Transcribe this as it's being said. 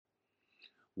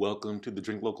Welcome to the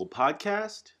Drink Local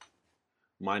podcast.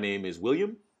 My name is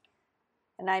William.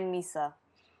 And I'm Misa.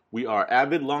 We are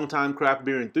avid, longtime craft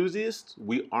beer enthusiasts.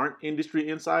 We aren't industry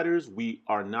insiders. We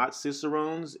are not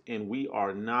cicerones, and we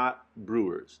are not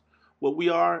brewers. What we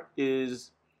are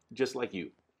is just like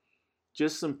you,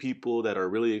 just some people that are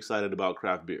really excited about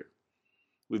craft beer.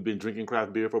 We've been drinking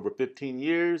craft beer for over 15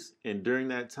 years, and during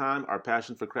that time, our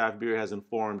passion for craft beer has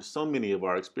informed so many of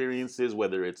our experiences,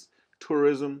 whether it's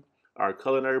tourism, our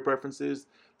culinary preferences,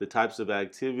 the types of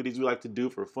activities we like to do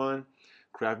for fun.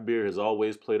 Craft beer has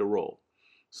always played a role.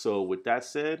 So, with that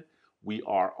said, we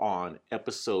are on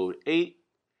episode 8,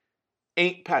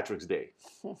 Ain't Patrick's Day.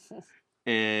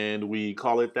 And we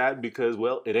call it that because,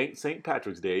 well, it ain't St.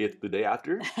 Patrick's Day, it's the day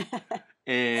after.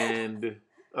 And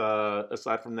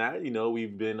aside from that,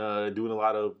 we've been doing a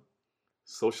lot of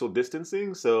social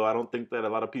distancing. So I don't think that a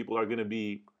lot of people are going to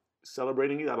be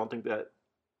celebrating it. I don't think that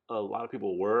a lot of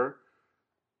people were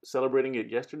celebrating it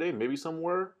yesterday. Maybe some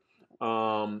were.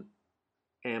 And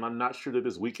I'm not sure that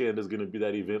this weekend is going to be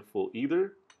that eventful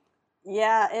either.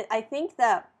 Yeah, I think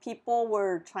that people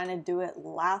were trying to do it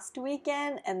last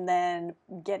weekend and then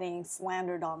getting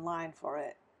slandered online for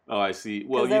it. Oh, I see.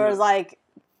 Well, Because there was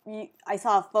I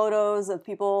saw photos of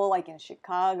people like in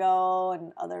Chicago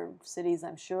and other cities,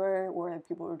 I'm sure, where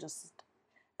people were just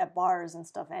at bars and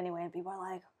stuff anyway. And people are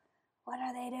like, what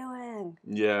are they doing?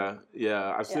 Yeah.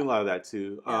 I've seen a lot of that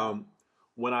too. Yeah.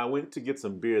 When I went to get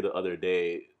some beer the other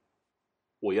day,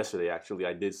 well, yesterday actually,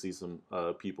 I did see some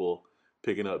people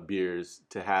picking up beers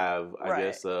to have, I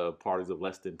guess, parties of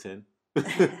less than 10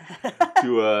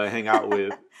 to hang out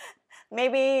with.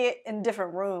 Maybe in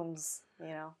different rooms,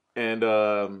 And,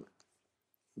 I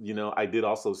did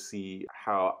also see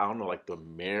how, I don't know, like the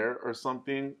mayor or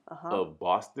something of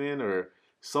Boston or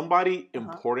somebody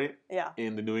important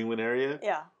in the New England area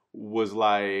was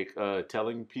like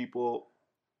telling people,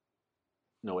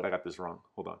 no, wait, I got this wrong.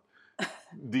 Hold on.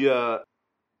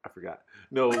 I forgot.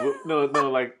 No,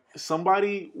 like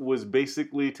somebody was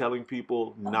basically telling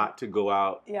people not to go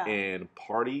out and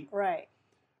party. Right.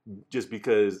 Just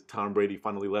because Tom Brady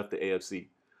finally left the AFC.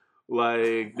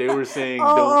 Like they were saying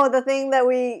the thing that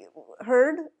we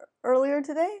heard earlier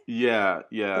today? Yeah.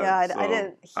 Yeah, I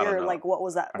didn't hear like what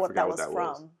was that what that was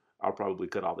from. I'll probably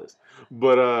cut all this.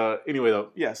 But anyway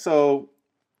though, yeah, so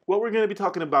what we're gonna be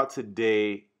talking about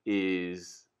today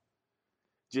is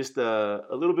just a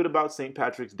little bit about St.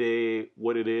 Patrick's Day,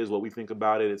 what it is, what we think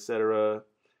about it, etc.,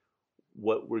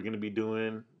 what we're going to be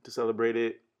doing to celebrate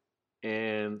it,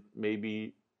 and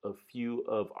maybe a few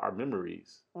of our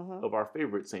memories of our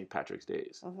favorite St. Patrick's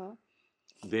Days.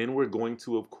 Then we're going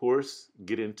to, of course,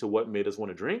 get into what made us want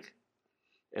to drink.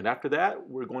 And after that,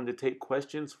 we're going to take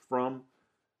questions from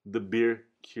the Beer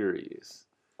Curious.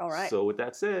 All right. So with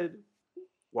that said,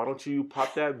 why don't you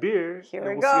pop that beer and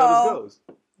we'll see how this goes.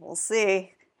 We'll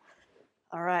see.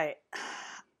 All right.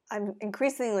 I'm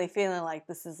increasingly feeling like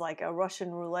this is like a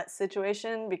Russian roulette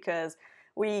situation because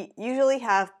we usually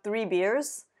have 3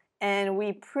 beers and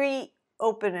we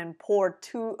pre-open and pour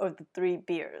 2 of the 3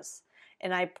 beers.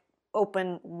 And I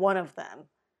open one of them,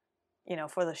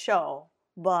 for the show.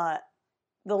 But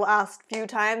the last few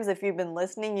times, if you've been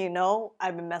listening,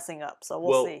 I've been messing up. So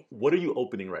we'll see. What are you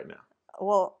opening right now?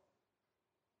 Well,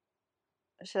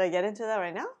 should I get into that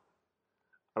right now?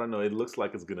 I don't know. It looks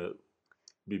like it's going to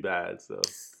be bad, so.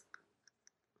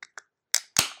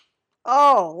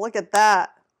 Oh, look at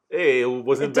that. Hey, it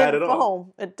wasn't bad at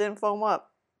all. It didn't foam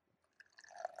up.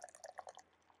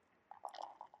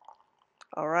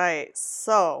 All right,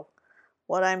 so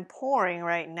what I'm pouring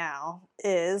right now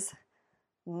is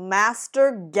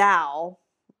Master Gao,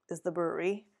 is the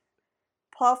brewery,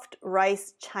 Puffed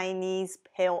Rice Chinese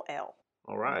Pale Ale.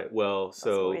 All right, well, That's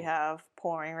what we have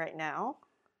pouring right now.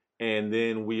 And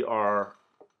then we are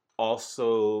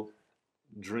also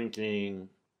drinking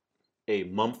a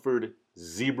Mumford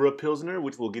Zebra Pilsner,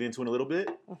 which we'll get into in a little bit,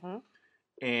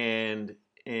 and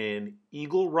an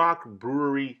Eagle Rock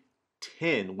Brewery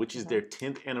 10, which is their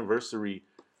 10th anniversary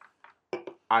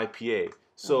IPA.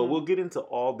 So we'll get into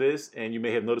all this, and you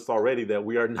may have noticed already that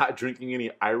we are not drinking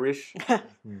any Irish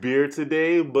beer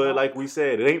today, but like we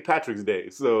said, it ain't Patrick's Day.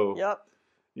 So,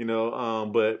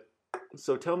 but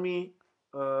so tell me,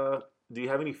 do you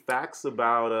have any facts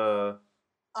about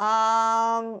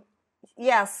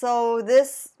Yeah, so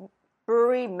this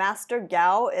brewery, Master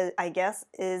Gao, I guess,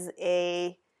 is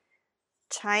a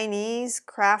Chinese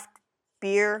craft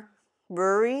beer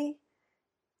brewery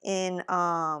in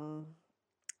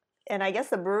and I guess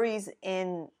the brewery's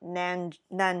in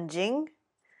Nanjing.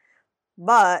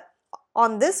 But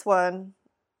on this one,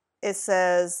 it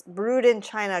says brewed in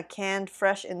China, canned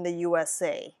fresh in the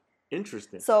USA.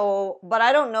 Interesting. So, but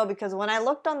I don't know because when I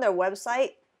looked on their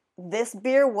website, this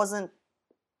beer wasn't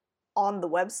on the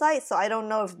website, so I don't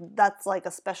know if that's like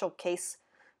a special case,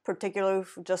 particularly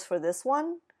just for this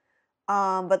one.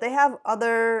 But they have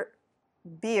other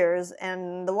beers,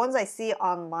 and the ones I see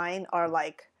online are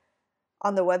like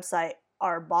on the website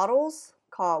are bottles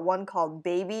called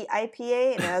Baby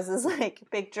IPA, and it has this like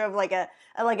picture of like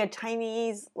a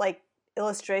Chinese like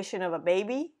illustration of a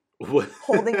baby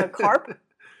holding a carp.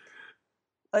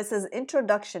 It says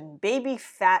introduction. Baby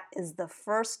Fat is the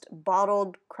first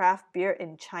bottled craft beer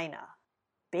in China.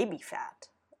 Baby Fat.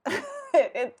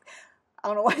 I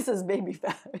don't know why it says Baby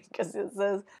Fat because it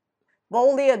says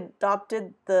boldly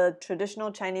adopted the traditional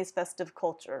Chinese festive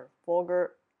culture,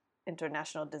 vulgar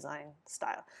international design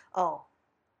style. Oh,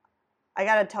 I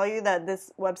gotta tell you that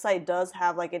this website does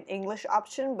have like an English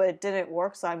option, but it didn't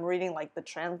work. So I'm reading like the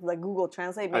Google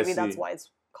Translate. Maybe that's why it's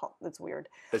weird.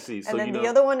 I see. So, and then the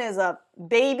other one is a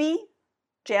Baby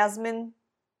Jasmine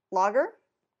Lager,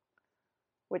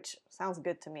 which sounds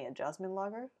good to me, a Jasmine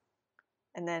Lager.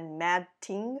 And then Mad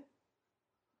Ting,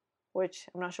 which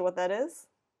I'm not sure what that is.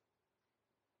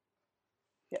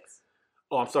 Yes.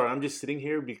 Oh, I'm sorry. I'm just sitting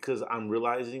here because I'm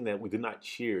realizing that we did not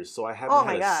cheers. So I haven't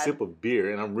had a sip of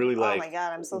beer, and I'm really like, oh my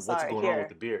God, I'm so sorry. What's going on with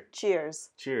the beer? Cheers.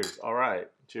 Cheers. All right.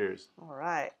 Cheers. All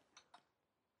right.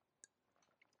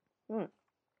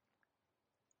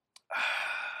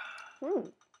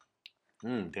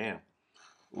 Damn.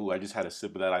 Ooh, I just had a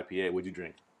sip of that IPA. What'd you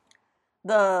drink?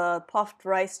 The Puffed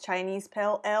Rice Chinese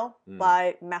Pale Ale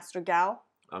by Master Gao.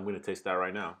 I'm gonna taste that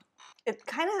right now. It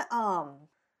kind of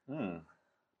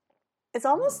it's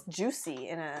almost juicy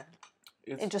in a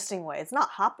interesting way. It's not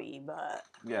hoppy, but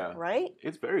yeah, right?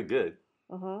 It's very good.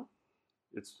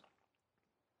 It's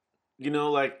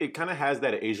like it kind of has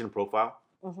that Asian profile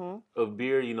of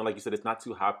beer. Like you said, it's not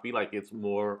too hoppy. Like it's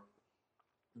more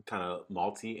kind of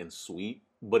malty and sweet,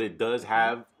 but it does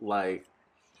have like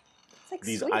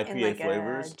these IPA in like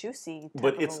flavors, a juicy type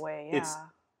but of a way. Yeah.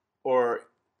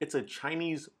 It's a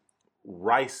Chinese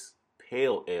rice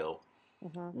pale ale,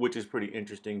 which is pretty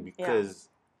interesting because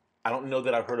I don't know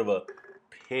that I've heard of a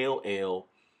pale ale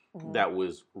that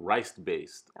was rice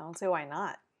based. I don't see why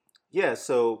not. Yeah,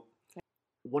 so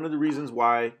one of the reasons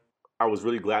why I was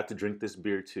really glad to drink this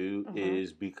beer too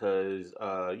is because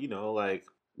like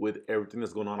with everything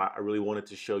that's going on, I really wanted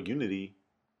to show unity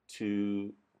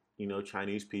to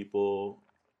Chinese people,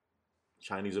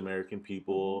 Chinese American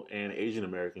people, and Asian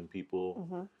American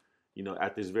people,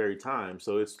 at this very time.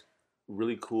 So it's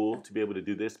really cool to be able to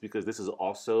do this because this is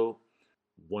also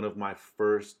one of my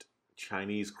first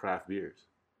Chinese craft beers.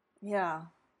 Yeah.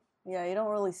 Yeah, you don't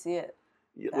really see it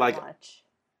that much.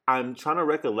 I'm trying to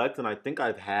recollect, and I think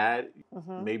I've had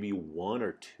maybe one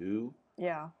or two.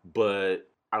 Yeah. But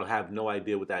I have no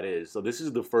idea what that is. So this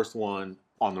is the first one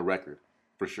on the record,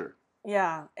 for sure.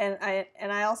 Yeah, and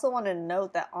I also want to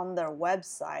note that on their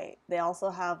website, they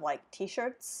also have like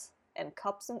T-shirts and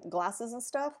cups and glasses and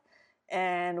stuff.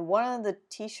 And one of the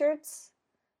T-shirts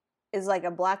is like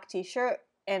a black T-shirt,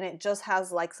 and it just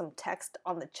has like some text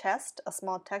on the chest, a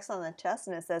small text on the chest,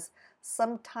 and it says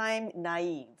 "Sometime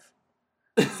Naive."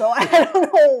 So I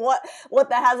don't know what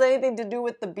that has anything to do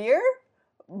with the beer,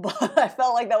 but I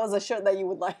felt like that was a shirt that you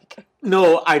would like.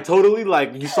 No, I totally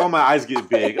you saw my eyes get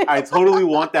big. I totally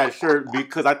want that shirt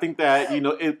because I think that,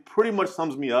 it pretty much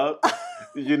sums me up.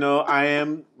 I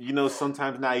am,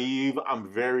 sometimes naive. I'm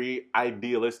very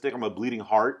idealistic. I'm a bleeding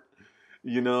heart.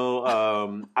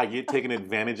 I get taken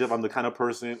advantage of. I'm the kind of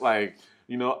person I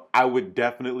would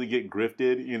definitely get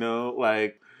grifted,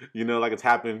 like it's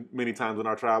happened many times in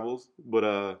our travels,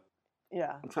 but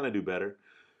yeah, I'm trying to do better.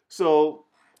 So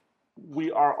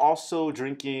we are also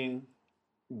drinking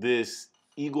this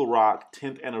Eagle Rock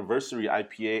 10th anniversary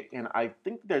IPA, and I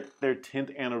think that their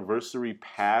 10th anniversary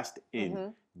passed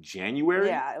in January.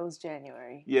 Yeah, it was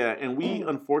January. Yeah, and we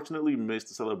unfortunately missed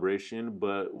the celebration,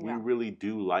 but we really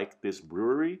do like this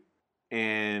brewery,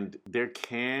 and their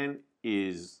can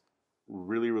is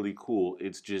really, really cool.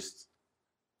 It's just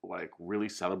like really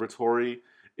celebratory.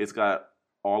 It's got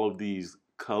all of these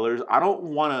colors. I don't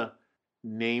want to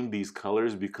name these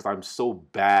colors because I'm so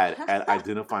bad at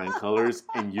identifying colors,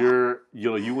 and you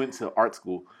went to art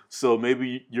school, so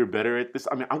maybe you're better at this.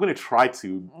 I mean, I'm gonna try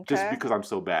to just because I'm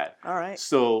so bad. All right,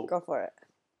 so go for it.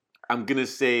 I'm gonna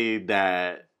say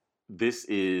that this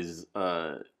is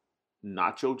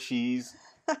nacho cheese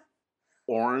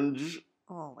orange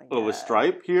of a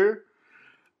stripe here.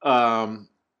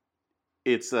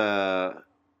 It's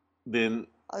then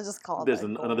I'll just call it. There's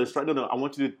another stripe. No, I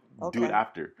want you to do it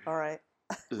after. All right.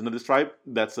 There's another stripe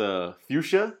that's a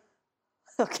fuchsia.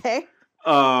 Okay.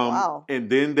 Wow. And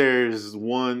then there's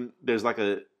one. There's like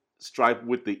a stripe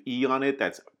with the E on it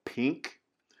that's pink.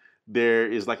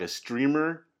 There is like a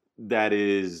streamer that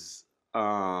is.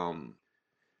 I'm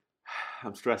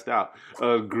stressed out.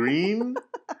 Green.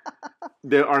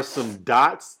 There are some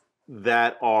dots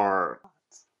that are.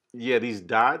 Yeah, these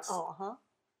dots. Oh, huh.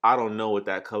 I don't know what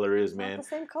that color is, It's not man. the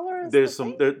same color as There's the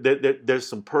some thing? there's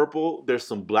some purple, there's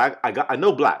some black. I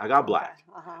know black. I got black.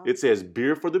 Okay. Uh-huh. It says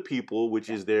beer for the people,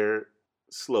 which is their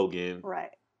slogan.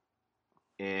 Right.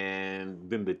 And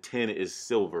then the tin is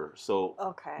silver. So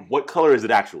Okay. what color is it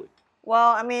actually?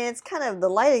 Well, I mean, it's kind of the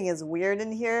lighting is weird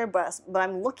in here, but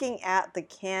I'm looking at the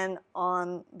can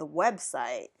on the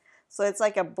website. So it's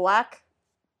like a black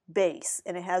base,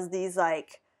 and it has these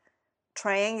like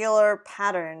triangular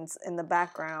patterns in the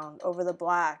background over the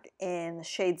black in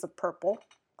shades of purple.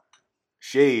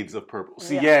 Shades of purple.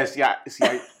 See, Yeah. yes, yeah.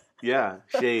 See, yeah,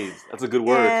 shades. That's a good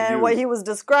word to And use. what he was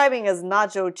describing as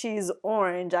nacho cheese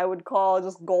orange, I would call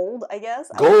just gold, I guess.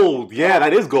 Gold. Yeah,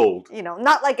 that is gold. You know,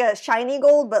 not like a shiny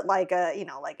gold, but like a, you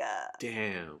know, like a.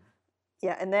 Damn.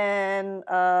 Yeah, and then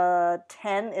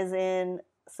 10 is in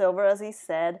silver, as he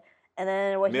said. And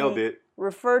then what Nailed he it.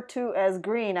 referred to as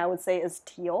green, I would say, is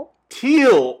teal.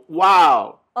 Teal.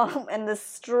 Wow. And the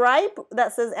stripe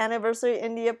that says Anniversary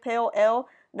India Pale Ale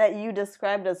that you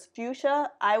described as fuchsia,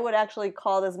 I would actually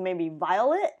call this maybe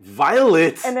violet.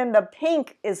 Violet. And then the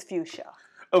pink is fuchsia.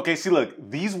 Okay, see, look,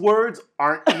 these words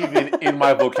aren't even in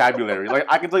my vocabulary. Like,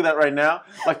 I can tell you that right now.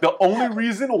 Like, the only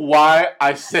reason why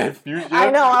I said fuchsia.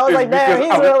 I know, I was is like, damn,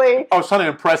 because he's really. I was trying to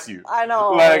impress you. I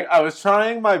know. Like, I was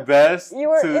trying my best. You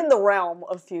were to, in the realm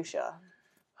of fuchsia.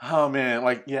 Oh, man.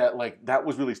 Like, yeah, like, that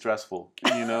was really stressful.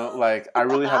 You know? Like, I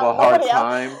really have a hard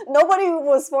time. Nobody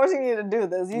was forcing you to do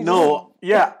this.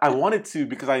 Yeah, I wanted to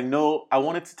because I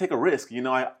wanted to take a risk. You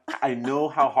know, I know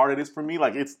how hard it is for me.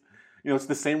 Like, it's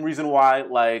the same reason why,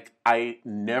 like, I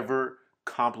never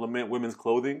compliment women's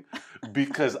clothing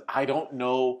because I don't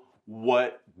know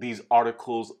what these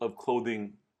articles of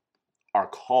clothing are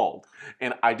called.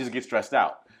 And I just get stressed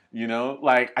out, you know?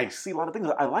 Like, I see a lot of things.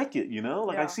 I like it, you know?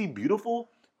 Like, I see beautiful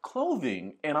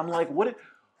clothing. And I'm like,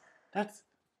 that's...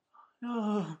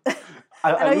 I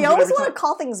know you always want to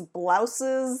call things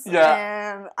blouses.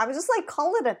 Yeah. And I'm just like,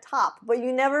 call it a top. But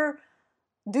you never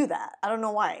do that. I don't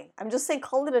know why. I'm just saying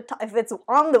call it a top. If it's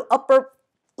on the upper,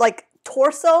 like,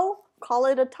 torso, call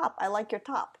it a top. I like your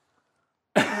top.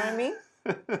 You know what I mean?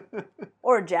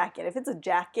 Or a jacket. If it's a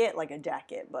jacket, like a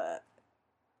jacket. But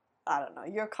I don't know.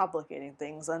 You're complicating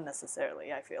things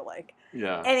unnecessarily, I feel like.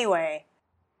 Yeah. Anyway,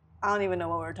 I don't even know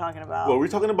what we're talking about. Well, we're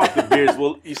talking about the beers.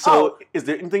 Well, so is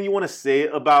there anything you want to say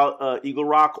about Eagle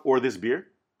Rock or this beer?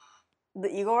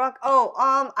 The Eagle Rock?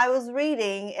 I was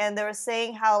reading and they were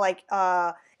saying how like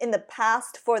in the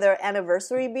past for their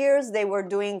anniversary beers, they were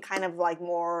doing kind of like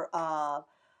more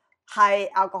high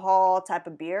alcohol type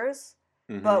of beers.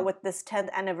 Mm-hmm. But with this 10th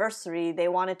anniversary, they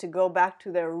wanted to go back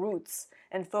to their roots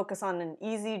and focus on an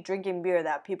easy drinking beer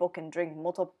that people can drink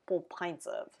multiple pints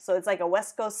of. So it's like a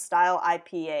West Coast style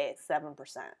IPA,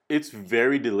 7%. It's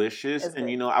very delicious. It's and,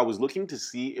 good. you know, I was looking to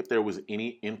see if there was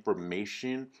any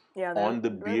information on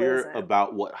the really beer isn't.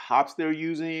 about what hops they're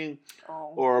using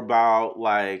or about,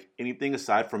 like, anything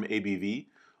aside from ABV.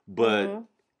 But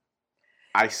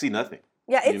I see nothing.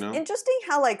 Yeah, it's interesting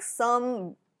how, like,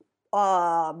 some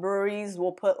breweries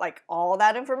will put, like, all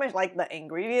that information, like the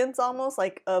ingredients almost,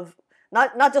 like, of...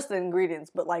 Not just the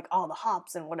ingredients, but like all the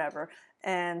hops and whatever.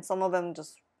 And some of them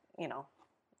just, you know,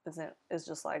 is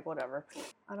just like whatever.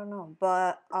 I don't know.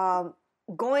 But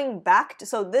going back to,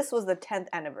 so this was the 10th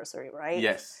anniversary, right?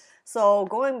 Yes. So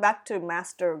going back to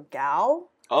Master Gao.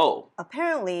 Oh.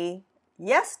 Apparently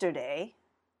yesterday,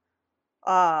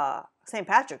 St.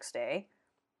 Patrick's Day,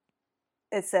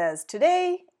 it says,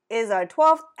 today is our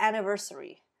 12th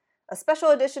anniversary. A special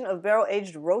edition of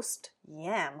barrel-aged roast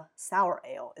yam sour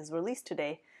ale is released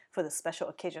today for the special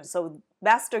occasion. So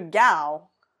Master Gao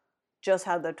just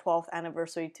had their 12th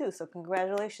anniversary too. So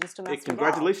congratulations to Master Gao.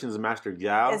 Congratulations, Master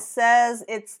Gao. It says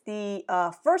it's the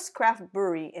first craft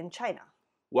brewery in China.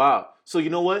 Wow. So you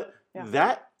know what? Yeah.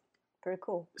 That very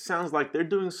cool. Sounds like they're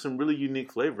doing some really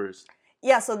unique flavors.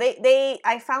 Yeah, so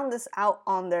I found this out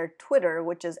on their Twitter,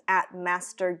 which is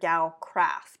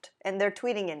 @MasterGaoCraft. And they're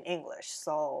tweeting in English.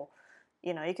 So...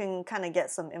 you know, you can kind of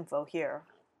get some info here.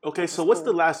 Okay, so what's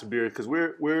the last beer? Because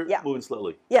we're moving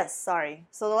slowly. Yes, sorry.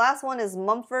 So the last one is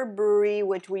Mumford Brewery,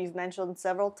 which we've mentioned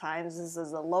several times. This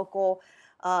is a local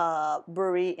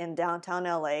brewery in downtown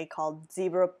LA called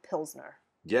Zebra Pilsner.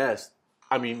 Yes.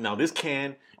 I mean, now this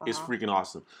can is freaking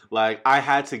awesome. Like, I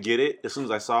had to get it as soon as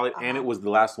I saw it, and it was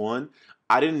the last one.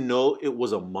 I didn't know it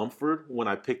was a Mumford when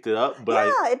I picked it up, but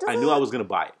Yeah, it I knew I was gonna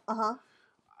buy it. Uh-huh.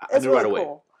 I It's knew right really away.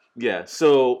 cool. Yeah.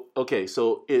 So okay,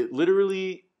 so it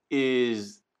literally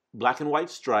is black and white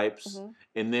stripes, Mhm.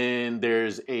 and then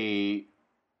there's a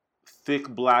thick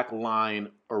black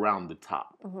line around the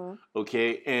top. Mhm.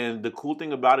 Okay, and the cool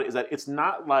thing about it is that it's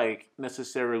not like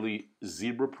necessarily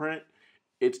zebra print.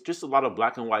 It's just a lot of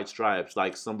black and white stripes,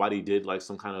 like somebody did like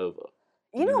some kind of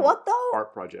You know what though?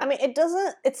 art project. I mean,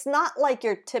 it's not like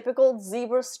your typical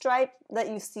zebra stripe that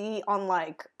you see on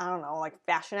like, I don't know, like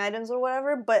fashion items or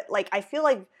whatever, but like I feel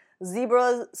like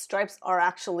zebra stripes are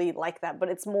actually like that, but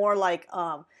it's more like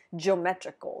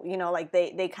geometrical, you know, like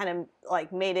they kind of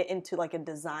like made it into like a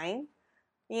design,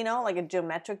 you know, like a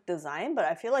geometric design, but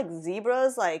I feel like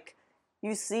zebras, like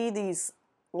you see these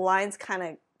lines kind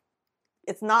of,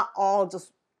 it's not all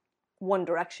just one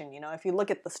direction, you know. If you look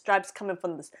at the stripes coming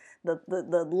from this,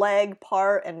 the leg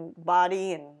part and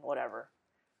body and whatever.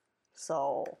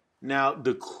 So Now,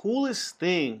 the coolest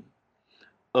thing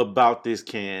about this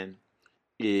can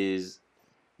is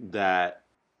that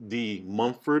the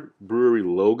Mumford Brewery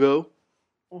logo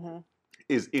mhm.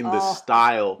 is in the Oh,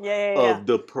 style yeah. of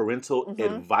the parental Mhm.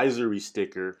 advisory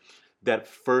sticker that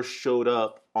first showed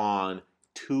up on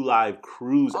Two Live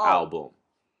Crew's Oh. album.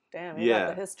 Damn, you got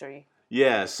the Yeah. history.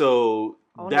 Yeah, so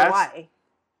I wonder that's why.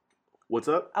 what's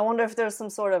up? I wonder if there's some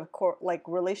sort of like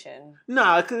relation.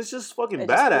 Nah, cause it's just fucking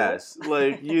It's just badass.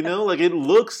 Like, you know, like it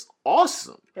looks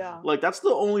awesome. Yeah. Like that's the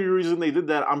only reason they did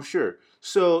that, I'm sure.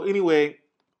 So anyway,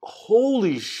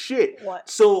 holy shit. What?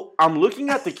 So I'm looking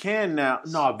at the can now.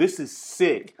 No, this is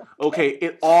sick. Okay,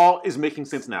 it all is making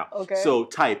sense now. Okay. So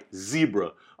type zebra,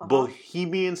 Uh-huh.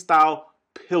 Bohemian style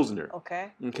Pilsner.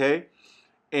 Okay. Okay.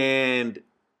 And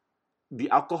the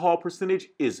alcohol percentage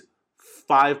is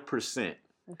 5%.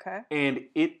 Okay. And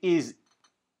it is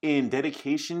in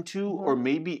dedication to, Mhm. or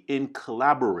maybe in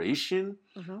collaboration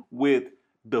Mhm. with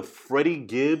the Freddie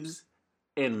Gibbs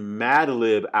and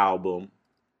Madlib album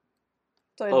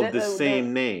So of the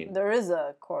same name. There is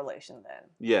a correlation then.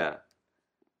 Yeah.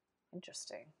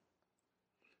 Interesting.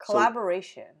 So-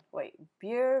 Collaboration. Wait,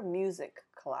 beer music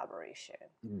collaboration.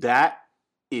 That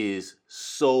is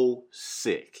so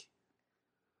sick.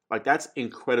 Like, that's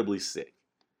incredibly sick.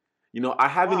 You know, I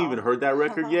haven't Wow. even heard that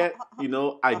record yet. You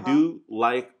know, I Uh-huh. do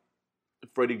like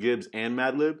Freddie Gibbs and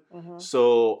Madlib. Mhm.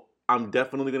 So I'm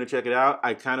definitely going to check it out.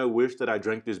 I kind of wish that I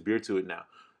drank this beer to it now.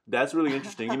 That's really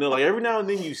interesting. You know, like every now and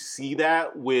then you see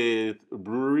that with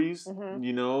breweries, Mhm.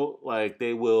 you know, like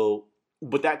they will,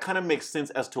 but that kind of makes sense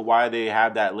as to why they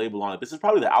have that label on it. This is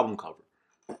probably the album cover.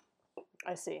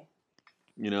 I see.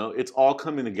 You know, it's all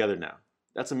coming together now.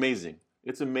 That's amazing.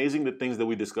 It's amazing the things that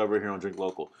we discover here on Drink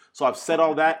Local. So I've said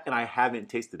all that and I haven't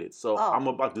tasted it. So Oh. I'm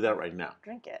about to do that right now.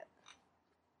 Drink it.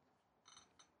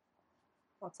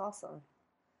 That's awesome.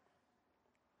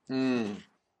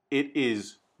 It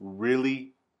is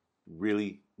really,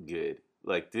 really good.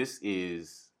 Like, this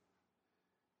is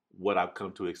what I've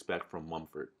come to expect from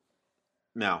Mumford.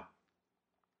 Now,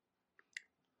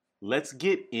 let's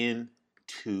get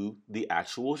into the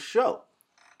actual show.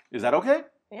 Is that okay?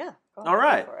 Yeah. Go All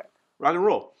right. Go for it. Rock and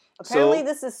roll. Apparently,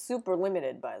 this is super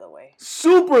limited, by the way.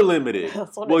 Super limited.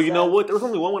 That's what Well, it you know says. what? There was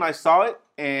only one when I saw it,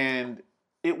 and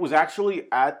it was actually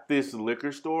at this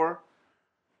liquor store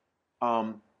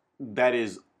that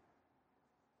is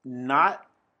not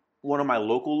one of my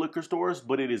local liquor stores,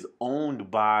 but it is owned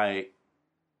by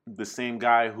the same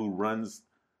guy who runs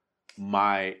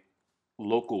my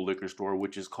local liquor store,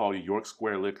 which is called York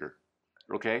Square Liquor.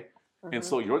 Okay? And Mhm.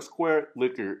 so York Square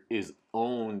Liquor is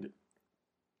owned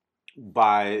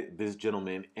by this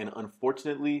gentleman, and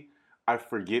unfortunately, I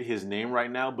forget his name right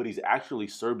now, but he's actually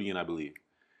Serbian, I believe.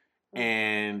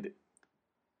 And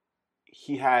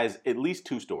he has at least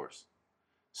 2 stores.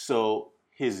 So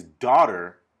his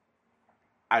daughter,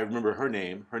 I remember her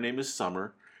name. Her name is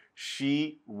Summer.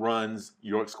 She runs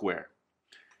York Square.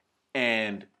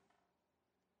 And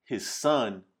his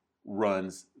son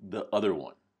runs the other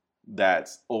one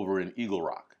that's over in Eagle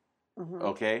Rock. Mhm.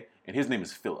 Okay? And his name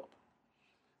is Philip.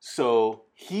 So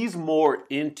he's more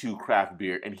into craft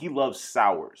beer and he loves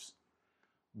sours.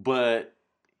 But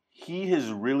he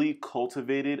has really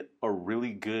cultivated a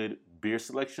really good beer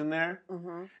selection there.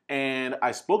 Mhm. And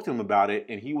I spoke to him about it,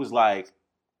 and he was like,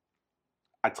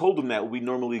 I told him that we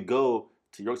normally go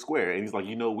to York Square. And he's like,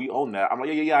 you know, we own that. I'm like,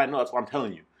 yeah, I know. That's what I'm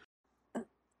telling you.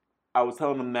 I was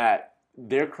telling him that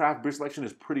their craft beer selection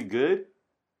is pretty good,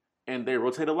 and they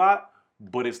rotate a lot,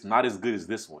 but it's not as good as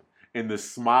this one. And the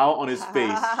smile on his face, he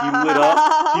lit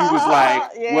up. He was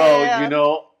like, Yeah. you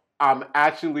know, I'm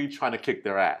actually trying to kick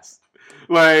their ass.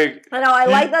 Like, I know. I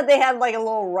like that they have like a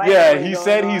little rivalry. yeah, he going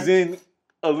said on. he's in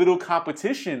a little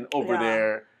competition over Yeah.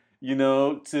 there, you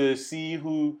know, to see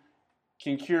who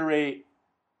can curate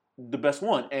the best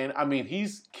one. And I mean,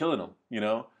 he's killing them, you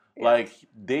know? Yeah. Like,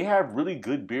 they have really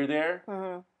good beer there.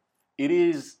 Mhm. It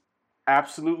is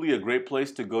absolutely a great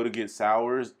place to go to get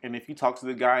sours. And if you talk to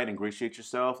the guy and ingratiate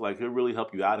yourself, like, he'll really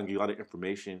help you out and give you a lot of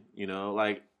information, you know?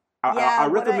 Like, Yeah, I what I-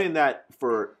 recommend that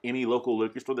for any local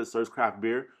liquor store that serves craft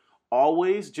beer.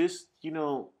 Always just, you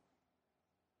know,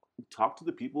 talk to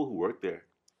the people who work there.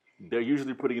 They're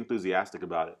usually pretty enthusiastic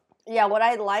about it. Yeah, what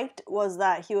I liked was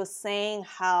that he was saying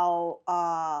how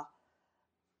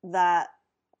that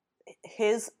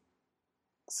his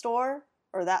store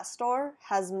or that store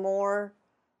has more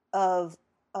of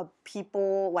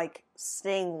people like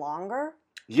staying longer,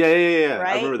 Yeah.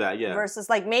 right? I remember that, yeah. Versus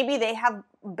like maybe they have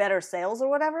better sales or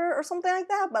whatever or something like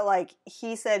that, but like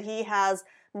he said he has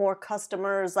more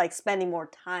customers like spending more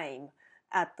time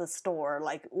at the store,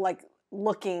 like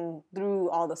looking through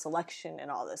all the selection and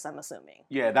all this, I'm assuming.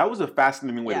 Yeah, that was a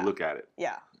fascinating way Yeah. to look at it.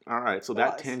 Yeah. All right, so It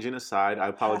that was. tangent aside, I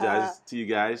apologize to you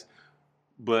guys,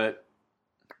 but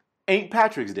Ain't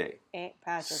Patrick's Day. Ain't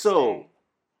Patrick's So, Day.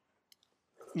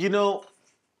 you know,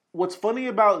 what's funny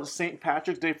about St.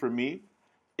 Patrick's Day for me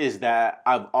is that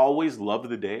I've always loved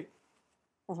the day,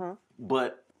 Mhm.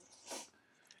 but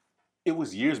it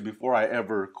was years before I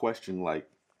ever questioned, like,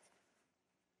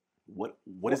 what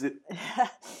is it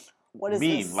What is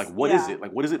mean? this? Like, what is Yeah. it?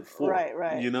 Like, what is it for?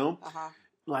 Right. You know? Uh-huh.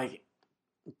 Like,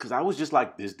 because I was just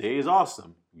like, this day is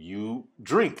awesome. You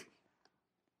drink.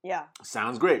 Yeah.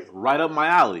 Sounds great. Right up my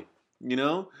alley. You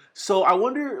know? So I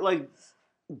wonder, like,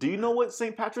 do you know what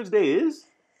St. Patrick's Day is?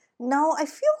 No, I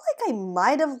feel like I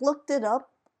might have looked it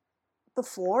up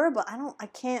before, but I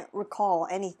can't recall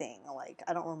anything. Like,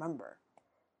 I don't remember.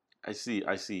 I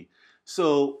see.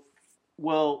 So,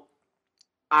 well,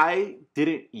 I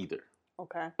didn't either.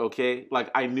 Okay. Okay? Like,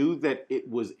 I knew that it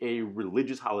was a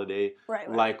religious holiday, Right.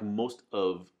 like most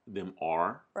of them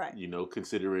are. Right. You know,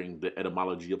 considering the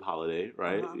etymology of holiday,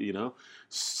 right? Uh-huh. You know?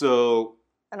 So,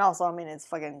 And also, I mean, it's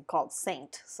fucking called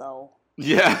Saint, so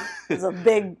yeah. there's a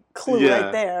big clue Yeah.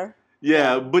 right there.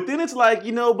 Yeah, but then it's like,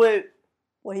 you know, but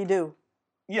What he do?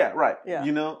 yeah, right. Yeah.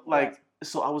 You know, like,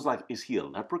 so I was like, is he a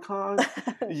leprechaun?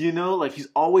 You know, like, he's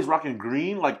always rocking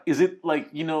green. Like, is it like,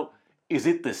 you know, is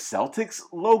it the Celtics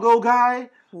logo guy?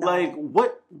 No. Like,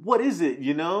 what is it,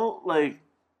 you know? Like,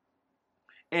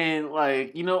 and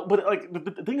like, you know, but like,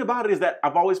 the thing about it is that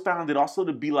I've always found it also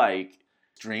to be like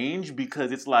strange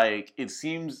because it's like, it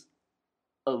seems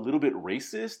a little bit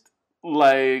racist.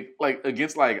 Like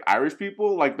against like Irish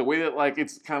people, like the way that like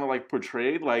it's kind of like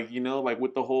portrayed, like, you know, like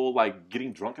with the whole like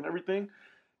getting drunk and everything,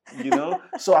 you know.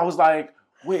 So I was like,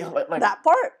 wait, like that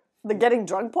part, the getting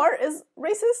drunk part, is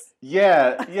racist.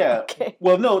 yeah. Okay.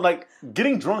 Well, no, like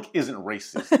getting drunk isn't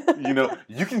racist. You know,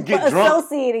 you can get But drunk,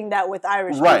 associating that with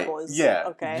Irish right? people is Yeah,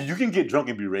 okay. you can get drunk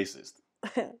and be racist,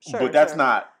 Sure, but that's sure.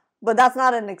 not. But that's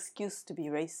not an excuse to be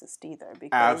racist either. Because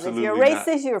Absolutely if you're not.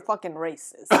 racist, you're fucking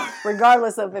racist,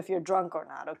 regardless of if you're drunk or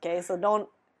not. Okay, so don't.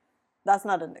 That's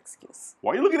not an excuse.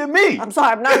 Why are you looking at me? I'm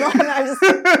sorry. I'm not. I'm just.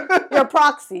 You're a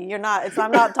proxy. You're not.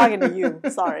 I'm not talking to you.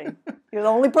 Sorry. You're the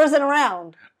only person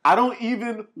around. I don't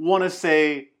even want to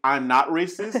say I'm not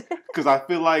racist because I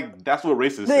feel like that's what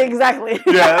racists say. Exactly.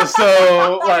 Yeah,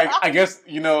 so like I guess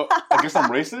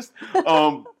I'm racist.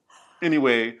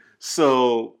 Anyway,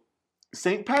 so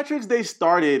St. Patrick's Day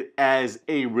started as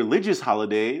a religious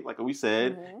holiday, like we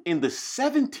said, Mhm. in the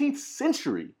 17th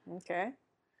century Okay.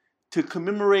 to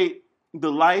commemorate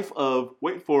the life of,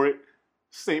 wait for it,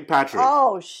 St. Patrick.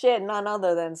 Oh shit! None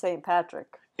other than Saint Patrick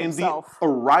and the himself.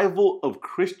 arrival of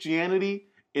Christianity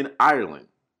in Ireland.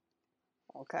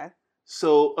 Okay.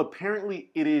 So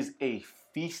apparently it is a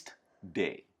feast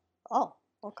day. Oh.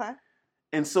 Okay.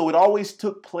 And so it always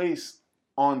took place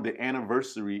on the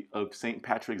anniversary of St.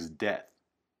 Patrick's death,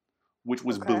 which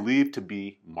was Okay. believed to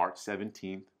be March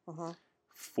 17th, Uh-huh.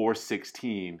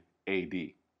 416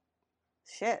 AD.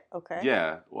 Shit. Okay.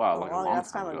 Yeah, wow, like a long long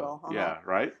ass time time ago. ago. Yeah,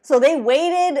 right? So they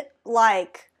waited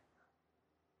like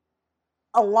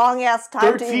a long ass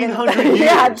time to even 1300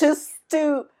 yeah, years. just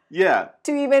to Yeah,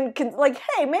 even like,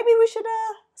 hey, maybe we should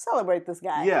celebrate this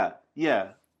guy.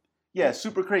 yeah,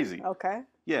 super crazy. Okay.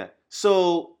 Yeah.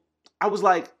 So I was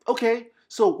like, okay,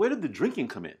 so where did the drinking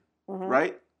come in? Mhm.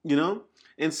 Right? You know?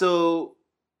 And so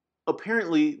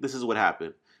apparently this is what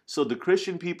happened. So the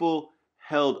Christian people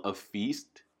held a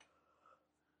feast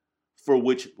for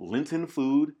which Lenten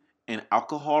food and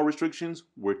alcohol restrictions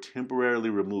were temporarily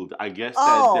removed. I guess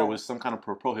that there Oh. was some kind of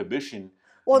prohibition.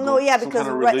 Well, no, yeah, some because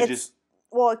kind of right, religious. it's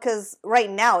because right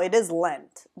now it is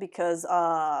Lent because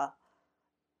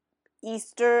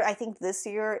Easter, I think this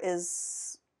year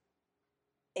is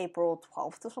April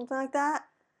 12th or something like that.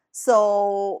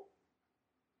 So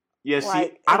Yeah, see,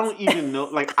 like I don't even know.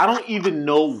 Like, I don't even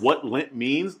know what Lent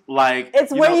means. Like,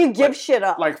 it's where you give like, shit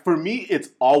up. like for me, it's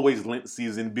always Lent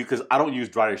season because I don't use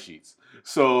dryer sheets.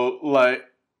 So, like,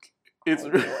 it's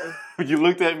Oh, boy. you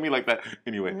looked at me like that.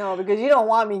 Anyway, No, because you don't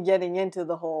want me getting into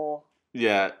the whole.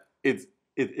 yeah,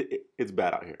 it's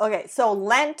bad out here. Okay, so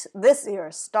Lent this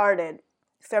year started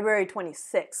February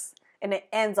 26th and it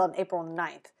ends on April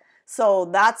 9th. So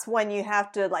that's when you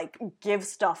have to like give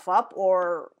stuff up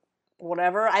or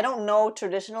whatever. I don't know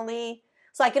traditionally.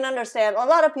 So I can understand a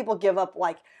lot of people give up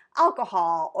like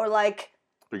alcohol or like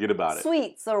Forget about it.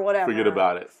 sweets or whatever. Forget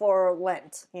about it. For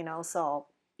Lent, so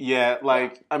Yeah,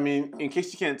 like I mean, in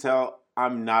case you can't tell,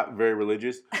 I'm not very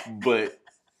religious, but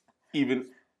even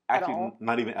At actually all?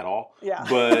 not even at all. yeah.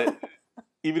 But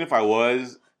even if I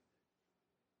was,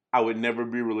 I would never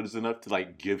be religious enough to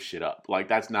like give shit up. Like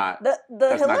that's not The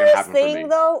that's not gonna hilarious happen for me. thing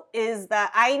though is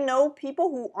that I know people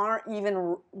who aren't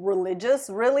even religious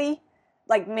really.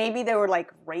 Like maybe they were like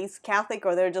raised Catholic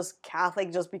or they're just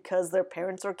Catholic just because their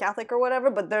parents are Catholic or whatever,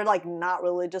 but they're like not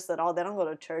religious at all. They don't go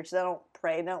to church, they don't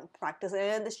pray, they don't practice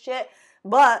any of this shit.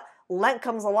 But Lent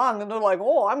comes along and they're like,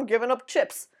 "Oh, I'm giving up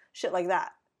chips." Shit like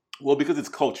that. Well, because it's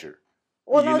culture.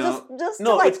 Well, You no, know? just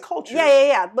No, to like it's culture.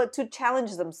 Yeah, but to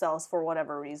challenge themselves for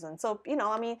whatever reason. So,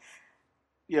 I mean,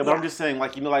 Yeah, but Yeah. I'm just saying,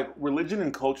 like, like religion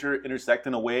and culture intersect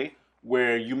in a way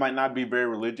where you might not be very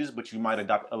religious, but you might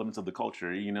adopt elements of the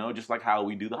culture, just like how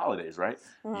we do the holidays, right?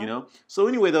 mhm, So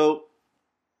anyway, though,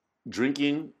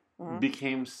 drinking mhm,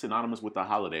 became synonymous with the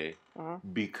holiday mhm.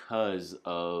 because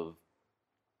of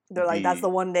They're like, that's the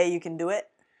one day you can do it.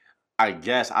 I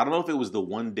guess. I don't know if it was the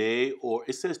one day or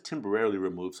it says temporarily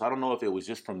removed. So I don't know if it was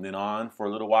just from then on for a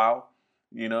little while,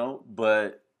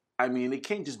 but I mean, it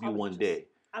can't just be Probably one just- day.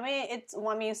 I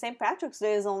mean, St. Patrick's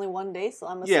Day is only one day, so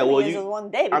I'm Yeah, assuming well, it's just one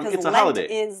day I mean, because it's a Lent holiday.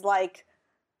 is like,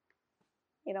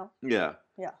 Yeah.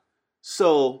 Yeah.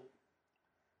 So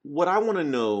what I want to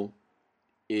know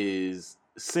is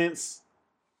since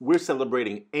we're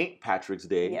celebrating St. Patrick's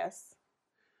Day, yes.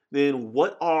 then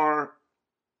what are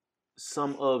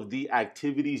some of the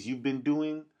activities you've been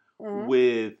doing Mhm.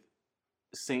 with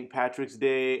St. Patrick's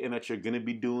Day and that you're going to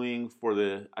be doing for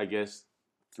I guess,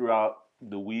 throughout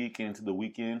the week and into the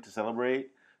weekend to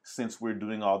celebrate since we're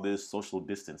doing all this social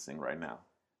distancing right now?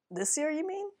 This year, you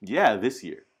mean? Yeah, this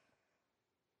year.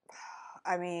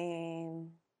 I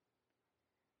mean,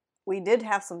 we did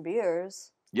have some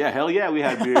beers. Yeah, hell yeah, we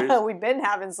had beers. We've been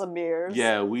having some beers.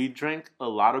 Yeah, we drank a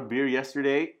lot of beer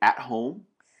yesterday at home.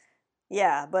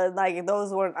 Yeah, but like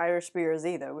those weren't Irish beers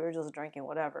either. We were just drinking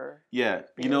whatever. Yeah,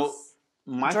 Beers.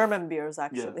 my German beers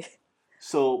actually.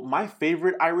 So my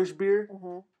favorite Irish beer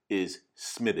hmm is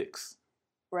Smithwick's.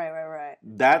 Right.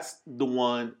 That's the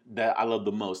one that I love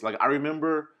the most. Like I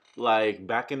remember, like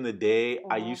back in the day,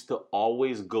 I Mhm. used to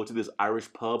always go to this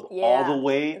Irish pub all Yeah, the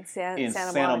way in in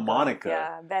Santa Santa Monica.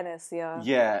 Yeah, Venice. Yeah.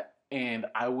 Yeah, and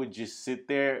I would just sit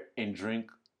there and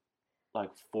drink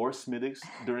like 4 Smithwick's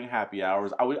during happy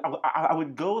hours. I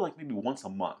would go like maybe once a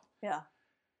month. Yeah.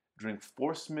 Drink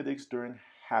 4 Smithwick's during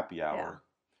happy hour,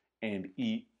 and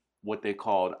eat what they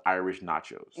called Irish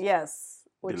nachos. Yes.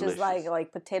 Which Delicious. is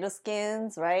like potato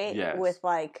skins, right? Yes. With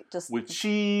like just With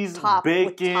cheese, with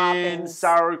bacon, toppings.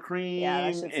 sour cream, yeah, that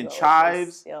shit's and delicious.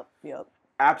 chives. Yep.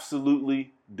 Absolutely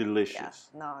Yeah. delicious.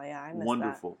 No, yeah, I miss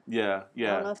Wonderful. Yeah. that.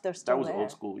 I don't know if they're still That was there.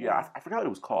 old school. Yeah, I forgot what it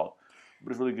was called,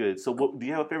 but it's really good. So, do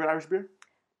you have a favorite Irish beer?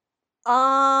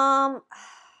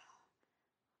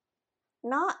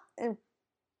 Not in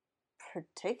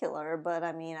particular, but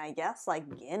I mean, I guess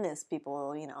like Guinness, people,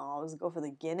 always go for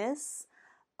the Guinness.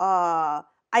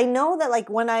 I know that like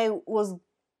when I was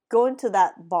going to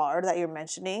that bar that you're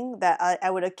mentioning, that I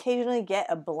would occasionally get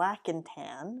a black and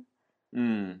tan,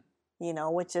 Mm.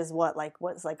 Which is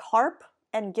what's like Harp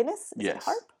and Guinness? Is it Yes.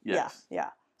 Harp? Yes. Yeah.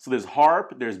 So there's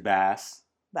Harp, there's Bass,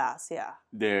 Bass, yeah.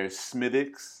 there's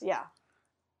Smithwick's, Yeah.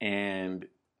 and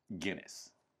Guinness.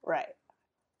 Right.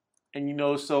 And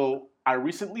so I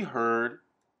recently heard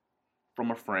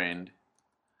from a friend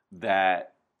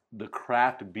that the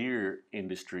craft beer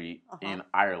industry in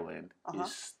Ireland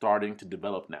is starting to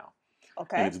develop now.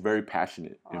 Okay. And it's very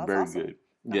passionate and that's very awesome. good.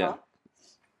 Yeah.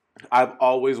 I've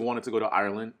always wanted to go to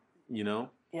Ireland,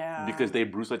 Yeah. because they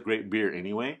brew such great beer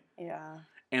anyway. Yeah.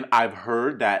 And I've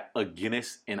heard that a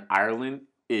Guinness in Ireland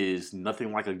is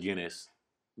nothing like a Guinness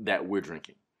that we're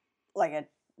drinking. Like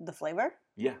the flavor?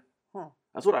 Yeah. Huh.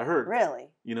 That's what I heard. Really?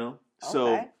 So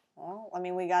Okay. Well, I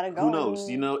mean, we gotta go. who knows?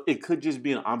 It could just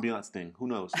be an ambiance thing. Who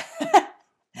knows?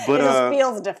 But it just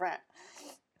feels different.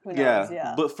 Who knows?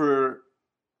 Yeah. But for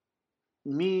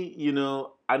me,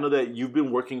 I know that you've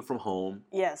been working from home,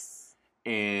 Yes.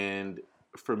 and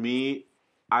for me,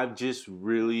 I've just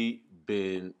really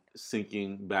been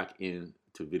sinking back into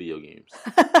video games.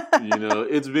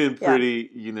 It's been Yeah. pretty,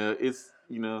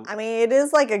 I mean, it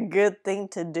is like a good thing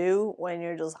to do when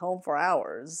you're just home for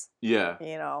hours, yeah,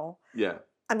 yeah,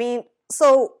 I mean,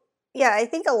 so yeah, I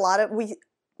think a lot of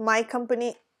my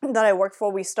company that I work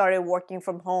for, we started working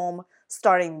from home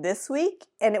starting this week,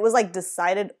 and it was like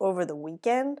decided over the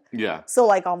weekend. yeah, So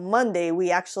like on Monday,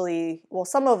 we actually, well,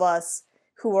 some of us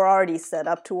who were already set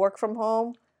up to work from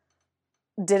home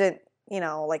didn't,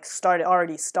 like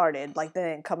already started, like they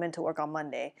didn't come into work on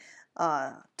Monday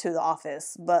to the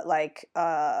office. But like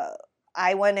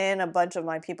I went in, a bunch of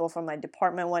my people from my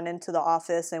department went into the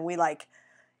office, and we like,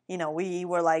 we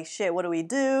were like, shit, what do we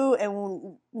do?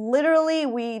 And literally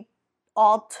we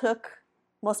all took,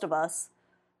 most of us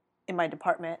in my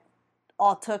department,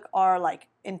 all took our like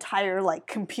entire like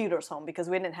computers home because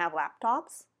we didn't have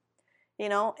laptops,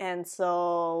 and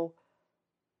so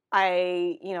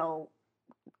I,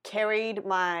 carried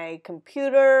my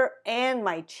computer and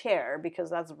my chair because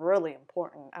that's really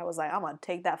important. I was like, I'm gonna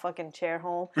take that fucking chair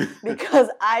home because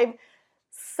I've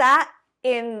sat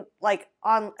in like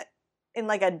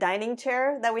a dining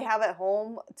chair that we have at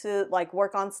home to like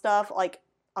work on stuff like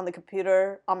on the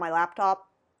computer on my laptop.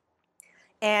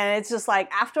 And it's just like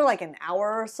after like an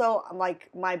hour or so, I'm like,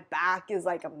 my back is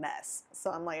like a mess. So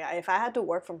I'm like, if I had to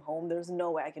work from home, there's no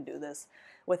way I can do this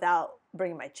without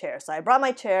bringing my chair. So I brought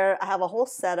my chair. I have a whole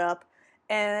setup,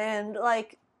 and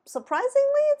like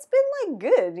surprisingly, it's been like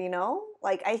good.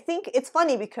 Like I think it's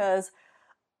funny because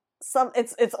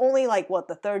it's only like what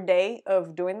the third day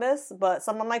of doing this, but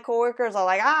some of my coworkers are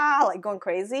like going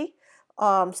crazy.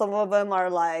 Some of them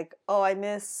are like, oh, I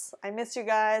miss you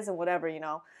guys and whatever.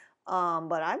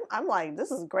 But I'm like, this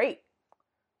is great.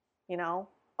 You know,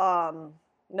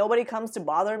 nobody comes to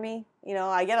bother me.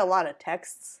 I get a lot of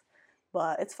texts,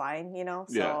 but it's fine.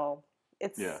 So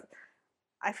it's. yeah.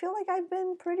 I feel like I've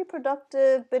been pretty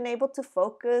productive, been able to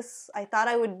focus. I thought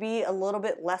I would be a little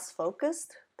bit less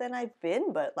focused than I've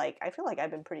been, but like I feel like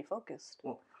I've been pretty focused.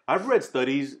 Well, I've read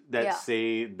studies that Yeah.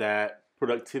 say that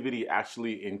productivity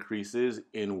actually increases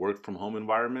in work from home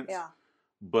environments. Yeah.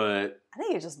 But I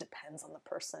think it just depends on the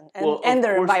person and, well, and of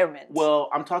their course- environment. Well,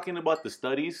 I'm talking about the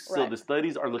studies. So Right. the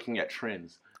studies are looking at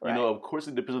trends. Right. Of course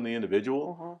it depends on the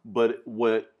individual, Mhm. but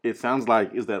what it sounds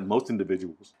like is that most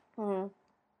individuals Mhm.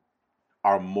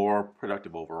 are more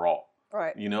productive overall.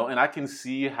 Right. And I can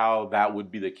see how that would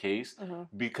be the case Mhm.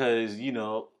 because,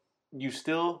 you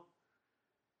still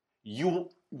you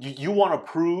want to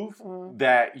prove Mhm.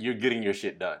 that you're getting your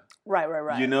shit done. Right.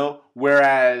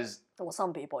 Whereas Well,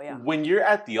 some people, yeah. when you're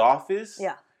at the office,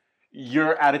 Yeah.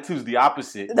 your attitude's the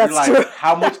opposite. That's you're like, true.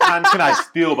 how much time can I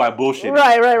steal by bullshitting?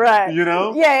 Right. You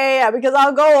know? Yeah. Because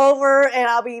I'll go over and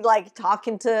I'll be like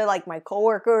talking to like my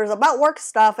coworkers about work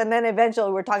stuff, and then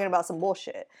eventually we're talking about some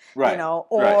bullshit, Right.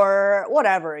 or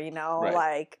whatever, Right.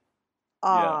 like,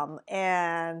 Yeah.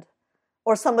 and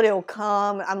or somebody will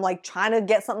come. I'm like trying to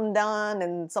get something done,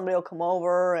 and somebody will come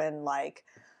over and like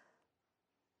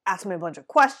ask me a bunch of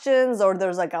questions, or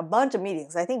there's like a bunch of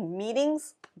meetings. I think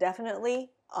meetings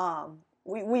definitely.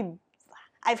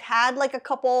 I've had like a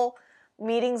couple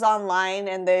meetings online,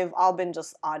 and they've all been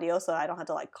just audio, so I don't have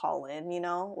to like call in,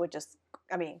 which is,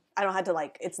 I mean, I don't have to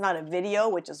like, it's not a video,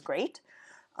 which is great.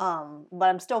 But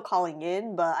I'm still calling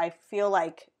in, but I feel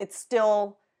like it's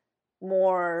still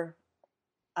more,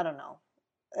 I don't know.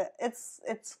 It's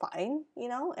fine,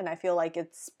 and I feel like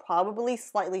it's probably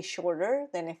slightly shorter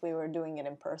than if we were doing it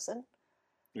in person.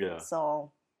 Yeah.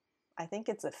 So I think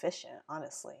it's efficient,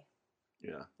 honestly.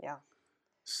 Yeah. Yeah.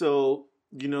 So,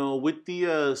 with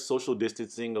the social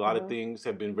distancing, a lot of Mhm. things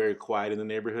have been very quiet in the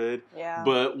neighborhood. Yeah.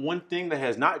 But one thing that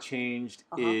has not changed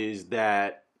Uh-huh. is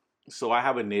that, so I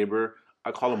have a neighbor,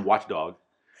 I call him Watchdog.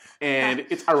 And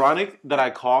it's ironic that I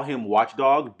call him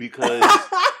Watchdog because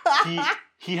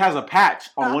he has a patch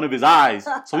on one of his eyes,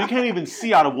 so he can't even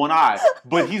see out of one eye.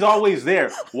 But he's always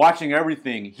there watching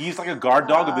everything. He's like a guard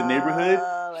dog of the neighborhood.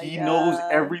 Oh, my He knows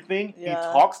God. everything. Yeah. He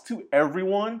talks to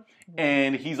everyone,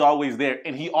 and he's always there.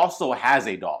 And he also has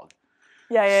a dog.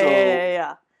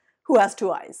 Yeah. Who has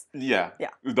two eyes? Yeah. Yeah.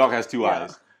 The dog has two Yeah.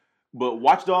 eyes. But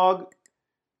Watchdog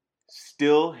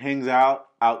still hangs out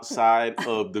outside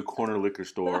of the corner liquor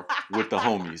store with the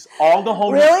homies. All the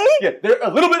homies. Really? Yeah, they're a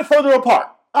little bit further apart.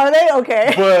 Are they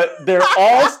okay? But they're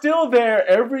all still there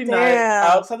every night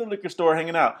Damn. outside the liquor store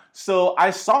hanging out. So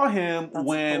I saw him That's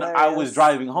when I hilarious. was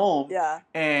driving home. Yeah.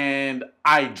 And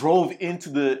I drove into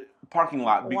the parking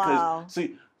lot because Wow.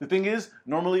 see, the thing is,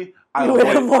 normally You would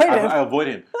avoid him. I avoid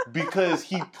him because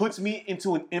he puts me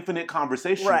into an infinite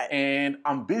conversation, Right. and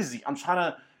I'm busy. I'm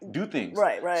trying to do things.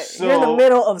 Right. So, You're in the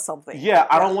middle of something. Yeah,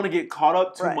 I don't want to get caught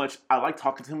up too Right. much. I like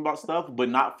talking to him about stuff, but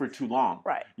not for too long.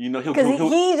 Right. You know, Because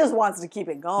he just wants to keep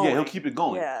it going. Yeah, he'll keep it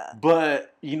going. Yeah.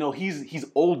 But you know, he's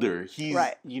older. He's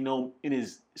Right. you know in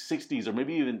his 60s or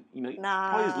maybe even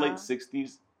probably his late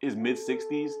 60s, his mid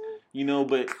 60s. You know,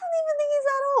 but I don't even think he's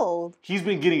that old. he's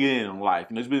been getting it in life.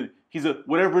 You know, he's a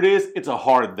whatever it is. It's a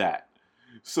hard that.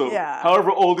 So Yeah. however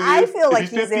old he is, I feel if like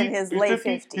he's he's 50, in his if he's late 50,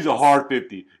 50s. He's a hard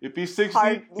 50. If he's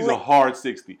 60, he's a hard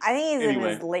 60. I think he's Anyway.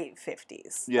 in his late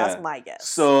 50s. Yeah. That's my guess.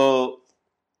 So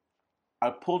I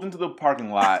pulled into the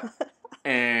parking lot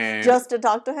and Just to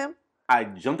talk to him? I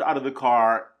jumped out of the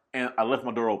car and I left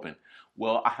my door open.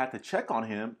 Well, I had to check on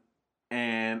him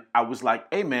and I was like,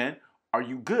 hey man, are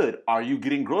you good? Are you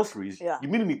getting groceries? Yeah. You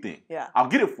need anything? Yeah. I'll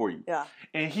get it for you. Yeah.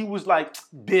 And he was like,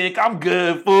 Dick, I'm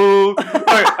good, fool.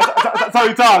 That's how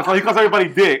he talks. Like, he calls everybody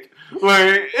Dick.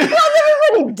 Like,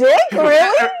 Everybody dick?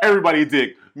 Really? Everybody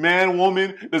Dick. Man,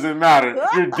 woman, doesn't matter.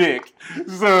 You're Dick. So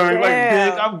he's like,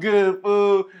 Dick, I'm good,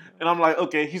 fool. And I'm like,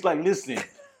 okay. He's like, listen,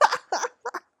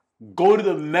 go to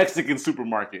the Mexican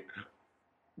supermarket.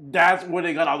 That's where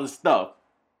they got all this stuff.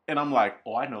 And I'm like,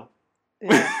 oh, I know.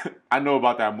 Yeah. I know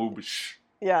about that move, but shh.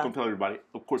 Yeah. Don't tell everybody.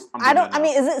 Of course, I'm I doing don't. that I now.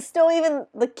 mean, is it still even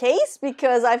the case?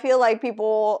 Because I feel like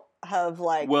people have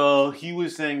like. Well, he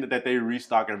was saying that they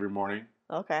restock every morning,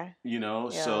 Okay. you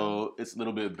know, Yeah. so it's a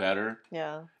little bit better.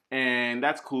 Yeah. And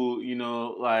that's cool, you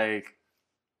know, like,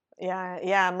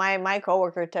 Yeah. My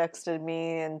coworker texted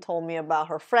me and told me about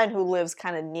her friend who lives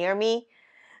kind of near me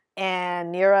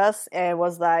and near us, and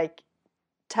was like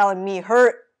telling me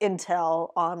her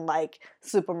intel on like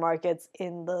supermarkets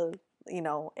in the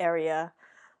area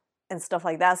and stuff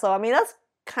like that. So I mean, that's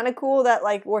kind of cool that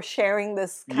like we're sharing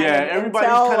this kind yeah, of everybody's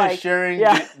intel, kind of like, sharing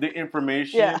yeah. the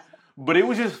information. Yeah. But it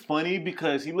was just funny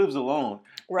because he lives alone.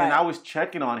 Right. And I was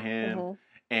checking on him Mhm.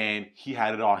 and he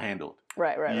had it all handled.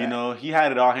 Right. You know, he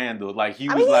had it all handled. Like, he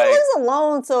I was mean, like, he lives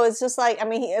alone, so it's just like, I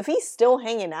mean, if he's still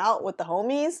hanging out with the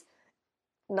homies,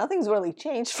 nothing's really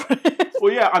changed for him.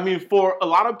 well, yeah, I mean, for a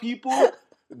lot of people,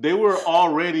 they were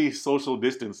already social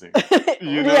distancing.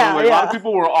 You know, Yeah, like, a lot of yeah.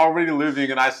 people were already living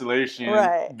in isolation,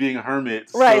 Right. being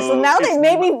hermits. Right, so now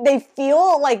it's they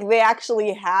feel like they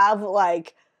actually have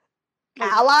like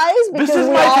allies because This is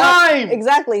we my all, time.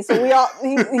 Exactly. So we all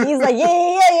he's like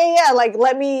yeah. Like,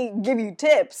 let me give you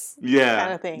tips. Yeah,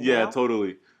 Kind of thing. yeah,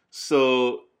 totally.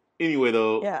 So anyway,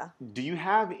 though, Yeah. do you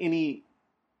have any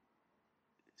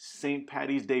St.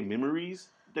 Patty's Day memories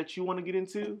that you want to get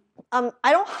into?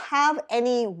 I don't have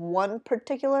any one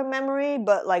particular memory,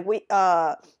 but like we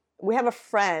have a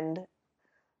friend.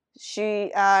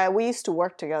 She we used to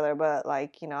work together, but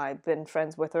like, I've been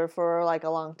friends with her for like a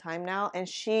long time now, and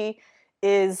she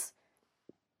is,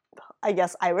 I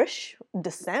guess, Irish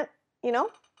descent,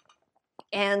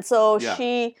 and so Yeah.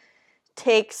 she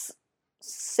takes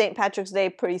St. Patrick's Day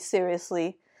pretty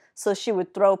seriously. So she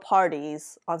would throw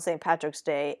parties on St. Patrick's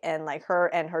Day, and like her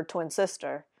and her twin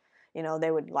sister,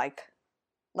 they would like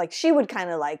she would kind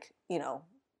of like,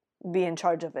 be in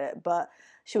charge of it, but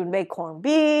she would make corned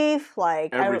beef,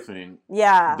 like Everything.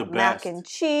 yeah, The mac best. and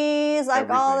cheese, like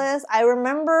all Everything. this. I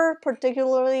remember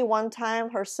particularly one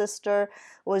time her sister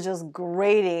was just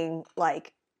grating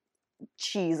like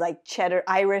cheese, like cheddar,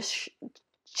 Irish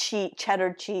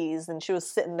cheddar cheese, and she was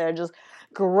sitting there just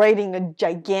grating a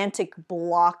gigantic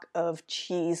block of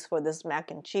cheese for this mac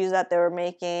and cheese that they were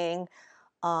making.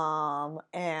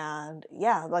 And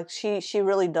yeah, like she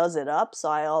really does it up, so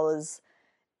I always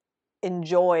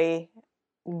enjoy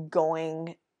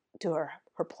going to her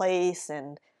place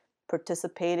and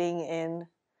participating in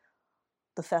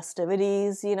the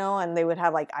festivities, and they would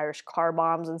have like Irish car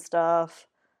bombs and stuff.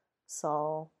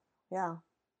 So yeah,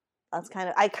 that's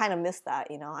I kind of miss that,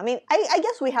 I mean, I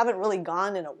guess we haven't really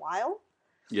gone in a while,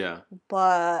 Yeah.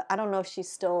 but I don't know if she's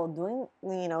still doing,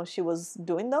 she was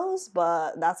doing those,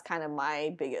 but that's kind of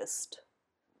my biggest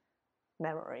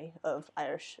memory of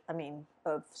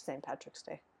of St. Patrick's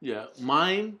Day. Yeah.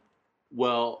 Mine,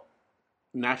 well,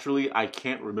 naturally, I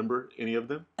can't remember any of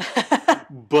them.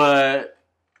 But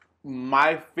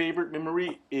my favorite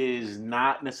memory is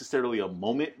not necessarily a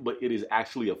moment, but it is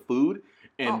actually a food.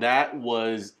 And that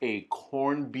was a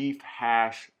corned beef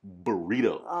hash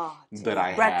burrito that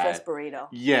I breakfast had. burrito.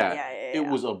 Yeah. Yeah. It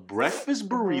was a breakfast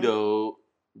burrito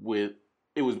with,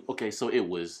 it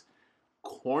was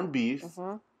corned beef,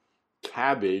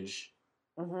 cabbage.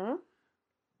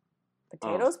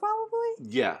 Potatoes, probably?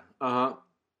 Yeah. Uh-huh.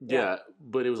 Yeah.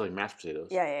 But it was like mashed potatoes.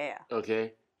 Yeah.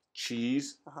 Okay.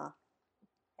 Cheese.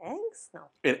 eggs? No.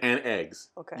 And eggs.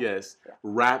 Okay. Yes. Yeah.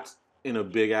 Wrapped in a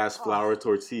big ass flour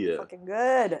tortilla. Fucking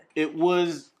good. It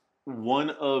was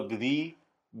one of the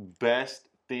best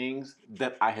things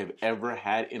that I have ever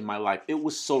had in my life. It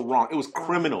was so wrong. It was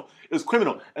criminal. It was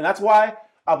criminal. And that's why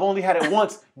I've only had it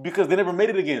once, because they never made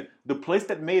it again. The place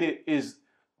that made it is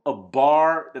a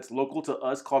bar that's local to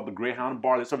us called the Greyhound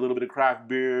Bar. They serve a little bit of craft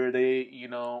beer. They,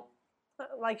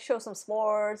 Like show some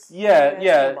s'mores. yeah.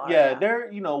 Yeah. They're,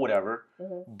 whatever.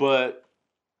 Mm-hmm. But,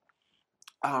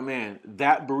 oh man,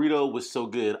 that burrito was so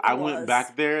good. I went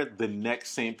back there the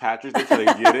next St. Patrick's Day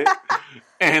to get it,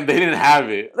 and they didn't have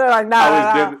it. They're like,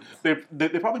 no.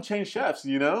 They probably changed chefs,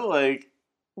 like.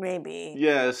 Maybe.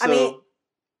 Yeah, so. I mean,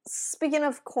 speaking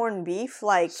of corned beef,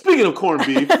 like. Speaking of corned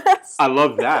beef, I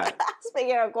love that.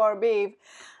 Speaking of corned beef,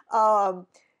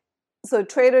 so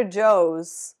Trader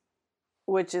Joe's,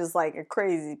 which is like a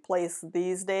crazy place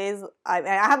these days. I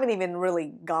haven't even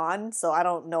really gone, so I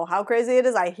don't know how crazy it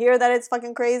is. I hear that it's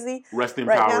fucking crazy. Rest in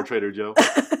power, now. Trader Joe.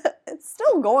 It's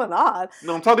still going on.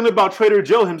 No, I'm talking about Trader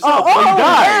Joe himself. He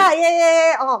died.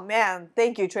 Yeah. Oh man,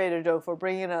 thank you, Trader Joe, for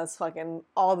bringing us fucking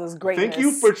all this greatness. Thank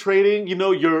you for trading.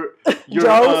 Your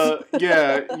Joe's?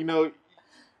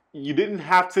 You didn't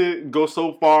have to go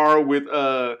so far with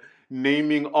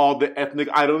naming all the ethnic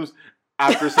items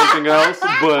after something else,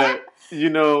 but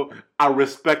I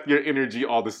respect your energy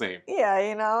all the same. Yeah,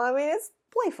 I mean, it's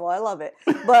playful. I love it.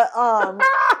 But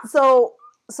so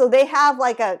they have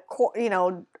like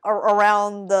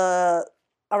around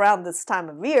this time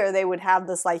of year, they would have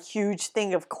this like huge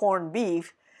thing of corned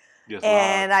beef. Yes,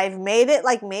 and I've made it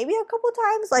like maybe a couple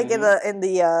times, like in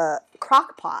the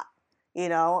crock pot,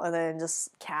 and then just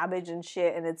cabbage and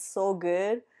shit, and it's so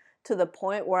good. To the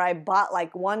point where I bought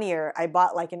like one year, I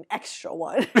bought like an extra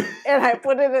one, and I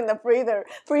put it in the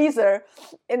freezer,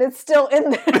 and it's still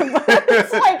in there. But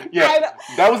it's like,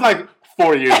 that was like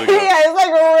 4 years ago. Yeah, it's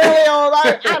like really old.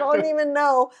 I don't even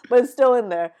know, but it's still in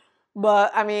there.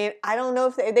 But I mean, I don't know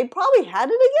if they probably had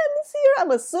it again this year. I'm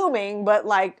assuming, but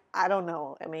like I don't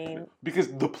know. I mean, because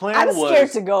the plan I'm scared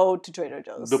to go to Trader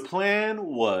Joe's. The plan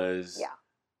was,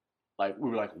 like we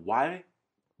were like, why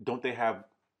don't they have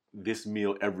this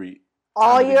meal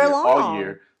all year long? All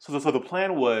year. So the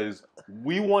plan was,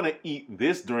 we want to eat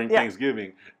this during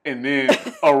Thanksgiving, and then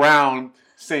around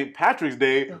St. Patrick's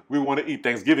Day, we want to eat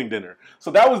Thanksgiving dinner.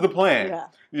 So that was the plan,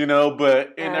 but it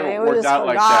never worked out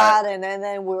like that. And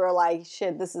then we were like,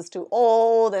 shit, this is too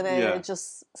old, and then it's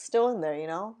just still in there,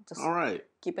 just all right,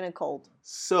 keeping it cold.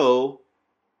 So,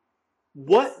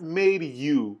 what made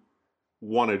you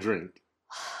want to drink?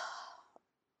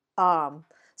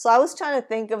 So I was trying to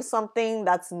think of something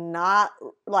that's not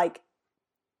like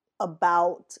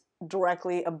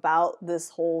directly about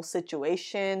this whole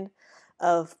situation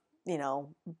of,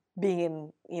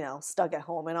 being, stuck at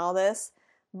home and all this.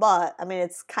 But I mean,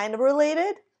 it's kind of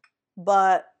related,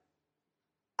 but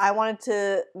I wanted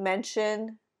to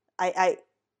mention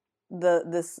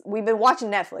we've been watching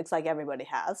Netflix like everybody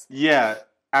has. Yeah,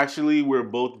 actually we're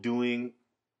both doing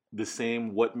the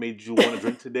same What Made You Want to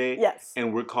Drink today. Yes.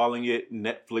 And we're calling it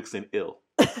Netflix and Ill.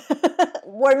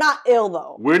 We're not ill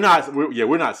though. We're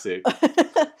not sick.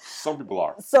 Some people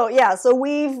are. So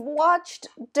we've watched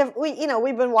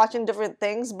we've been watching different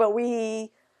things, but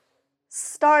we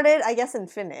started, I guess, and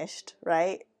finished,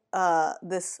 right?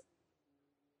 This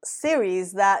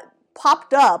series that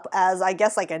popped up as, I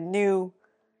guess, like a new,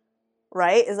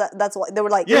 right? That's what they were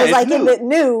like? Yeah, it was like new.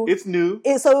 new. It's new.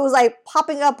 So it was like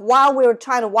popping up while we were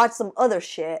trying to watch some other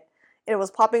shit. It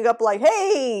was popping up like,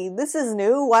 hey, this is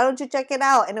new. Why don't you check it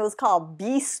out? And it was called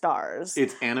Beastars.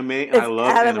 It's anime, and I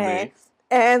love anime.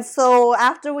 And so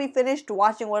after we finished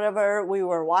watching whatever we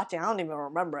were watching, I don't even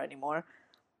remember anymore.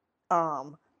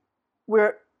 William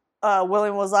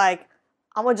was like,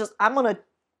 I'm gonna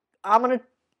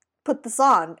put this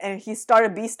on, and he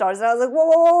started Beastars, and I was like,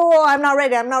 whoa, I'm not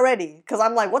ready, because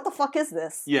I'm like, what the fuck is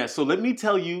this? Yeah, so let me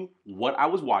tell you what I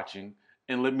was watching,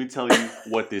 and let me tell you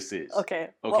what this is. Okay.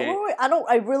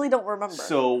 I really don't remember.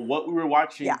 So what we were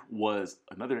watching was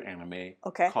another anime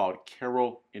called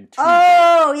Carol and Tuesday.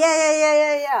 Oh,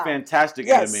 yeah. Fantastic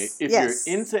anime. If you're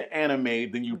into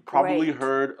anime, then you probably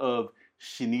heard of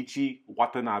Shinichi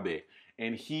Watanabe.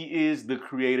 And he is the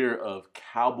creator of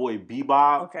Cowboy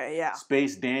Bebop,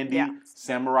 Space Dandy,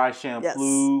 Samurai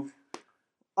Champloo,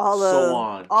 all these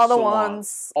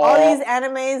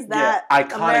animes that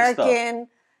American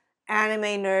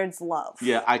anime nerds love.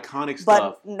 Yeah, iconic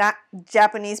stuff. But not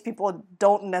Japanese people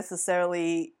don't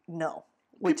necessarily know.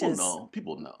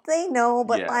 People know. They know,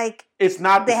 but like it's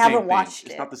not they haven't watched it.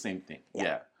 It's not the same thing.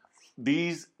 Yeah.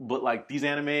 These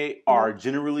anime are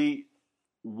generally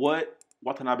what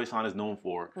Watanabe-san is known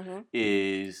for Mm-hmm.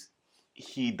 is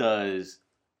he does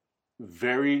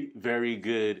very, very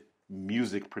good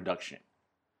music production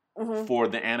Mm-hmm. for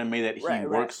the anime that he Right,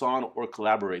 right. works on or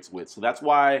collaborates with. So that's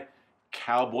why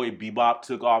Cowboy Bebop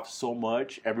took off so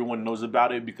much. Everyone knows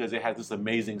about it because it has this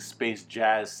amazing space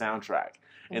jazz soundtrack.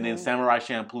 And then Mhm. Samurai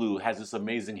Champloo has this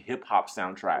amazing hip hop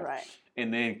soundtrack. Right.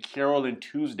 And then Carol and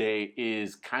Tuesday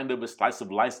is kind of a slice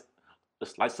of life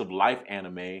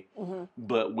anime, Mm-hmm.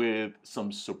 but with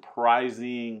some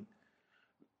surprising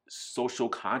social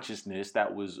consciousness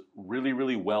that was really,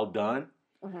 really well done.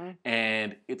 Mm-hmm.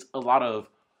 And it's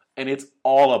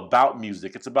all about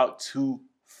music. It's about two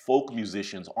folk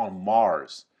musicians on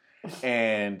Mars,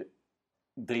 and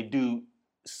they do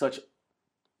such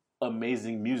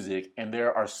amazing music, and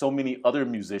there are so many other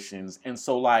musicians, and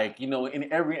so, like, in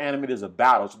every anime there's a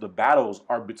battle, so the battles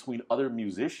are between other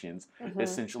musicians. Mm-hmm.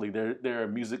 Essentially, there are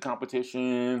music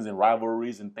competitions and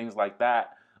rivalries and things like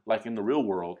that, like in the real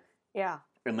world, Yeah.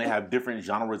 and they have different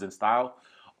genres and style.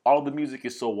 All of the music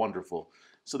is so wonderful.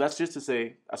 So that's just to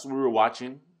say, that's what we were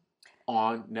watching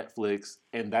on Netflix,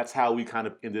 and that's how we kind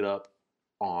of ended up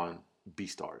on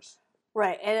Beastars.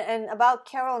 Right. And about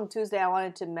Carol and Tuesday, I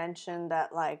wanted to mention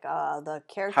that like the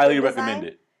character Highly design. recommend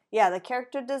it. Yeah, the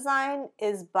character design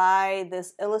is by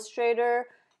this illustrator,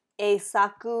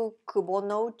 Eisaku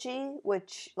Kubonouchi,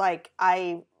 which like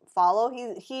I follow.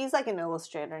 He's like an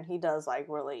illustrator and he does like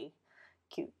really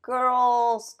cute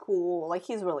girls, cool. Like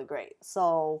he's really great.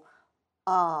 So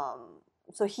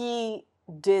so he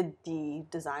did the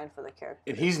design for the character.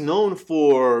 And he's known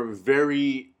for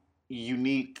very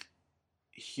unique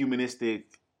humanistic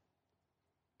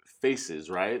faces,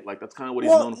 right? Like that's kind of what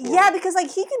he's known for. Yeah, because like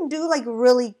he can do like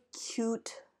really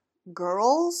cute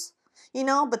girls,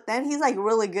 but then he's like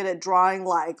really good at drawing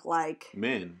like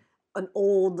men, an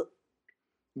old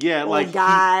like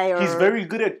guy. He's very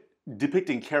good at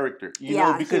depicting character, you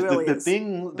know, because really the is.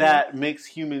 thing that makes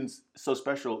humans so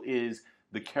special is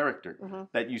the character Mm-hmm.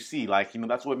 that you see. Like,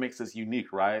 that's what makes us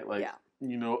unique, right? Like,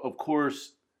 of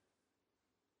course,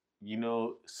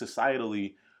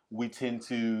 societally, we tend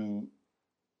to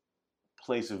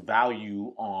place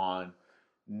value on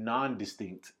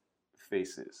non-distinct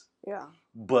faces. Yeah.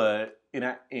 But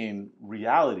in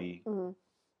reality, Mm-hmm.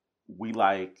 we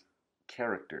like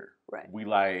character. Right. We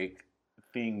like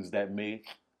things that make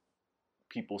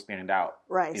people stand out.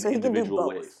 Right. In So he can do individual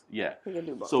both. ways. Yeah. He can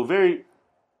do both. So very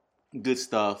good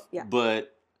stuff. Yeah.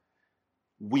 But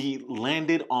we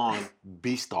landed on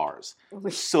Beastars.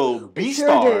 We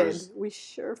Beastars. We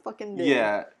sure fucking did.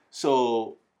 Yeah.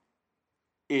 So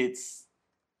it's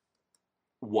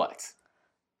what?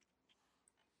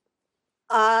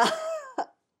 I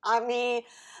mean,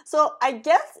 so I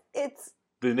guess it's.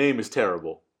 The name is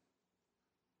terrible.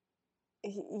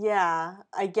 Yeah,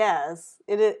 I guess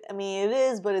it is. I mean, it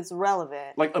is, but it's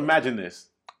relevant. Like, imagine this: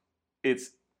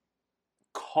 it's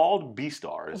called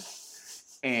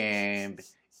Beastars, and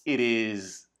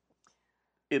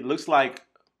it looks like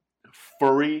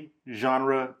furry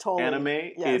genre anime.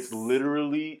 Yes. It's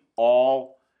literally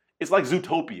it's like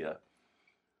Zootopia,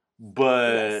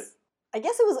 but yes. I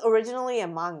guess it was originally a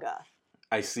manga.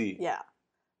 I see. Yeah.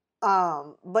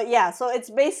 But yeah, so it's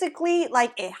basically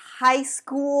like a high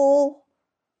school.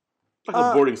 Like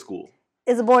a boarding school.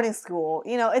 It's a boarding school.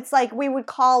 It's like we would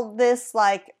call this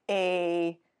like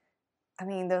a. I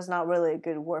mean, there's not really a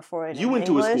good word for it. You went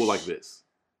to a school like this.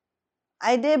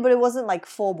 I did, but it wasn't like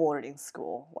full boarding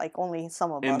school. Like only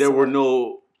some of us. And there were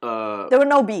no. There were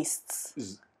no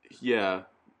beasts. Yeah.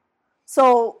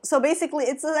 So basically,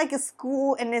 it's like a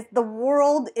school, and the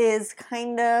world is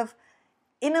kind of,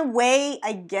 in a way,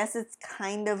 I guess it's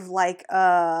kind of like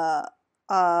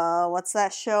what's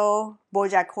that show?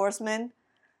 BoJack Horseman.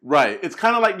 Right. It's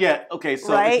kind of like, yeah. Okay.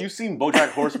 So if you've seen BoJack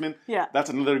Horseman, yeah, that's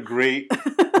another great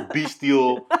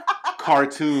bestial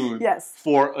cartoon. Yes.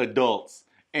 For adults.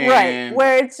 And right.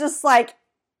 Where it's just like,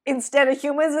 instead of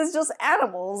humans, it's just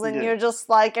animals, and you're just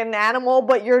like an animal,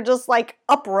 but you're just like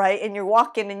upright, and you're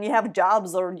walking, and you have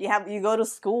jobs, or you go to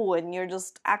school, and you're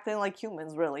just acting like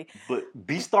humans, really. But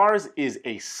Beastars is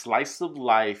a slice of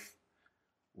life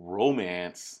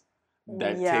romance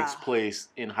that takes place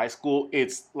in high school.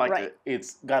 It's like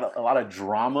it's got a lot of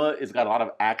drama. It's got a lot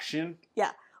of action.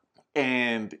 Yeah.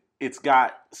 And it's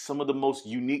got some of the most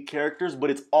unique characters, but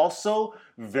it's also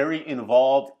very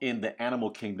involved in the animal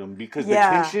kingdom because the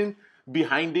tension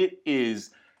behind it is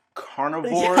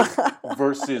carnivores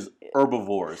versus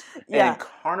herbivores. Yeah. And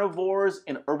carnivores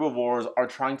and herbivores are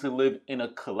trying to live in a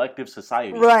collective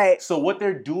society. Right. So what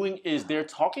they're doing is they're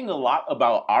talking a lot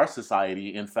about our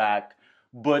society, in fact,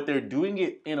 but they're doing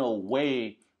it in a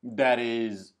way that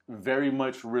is very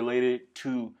much related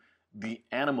to the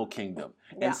animal kingdom.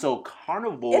 Yeah. And so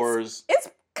carnivores... It's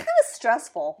kind of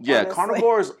stressful. Yeah, honestly.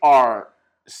 carnivores are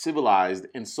civilized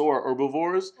and so are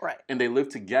herbivores. Right. And they live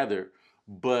together.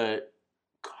 But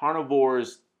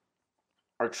carnivores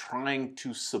are trying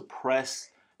to suppress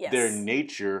their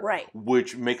nature, Right.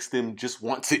 which makes them just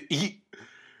want to eat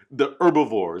the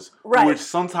herbivores, Right. which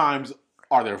sometimes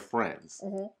are their friends.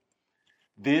 Mm-hmm.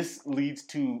 This leads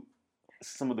to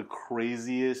some of the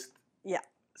craziest Yeah.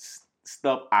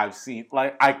 stuff I've seen.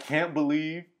 Like, I can't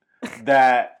believe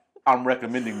that I'm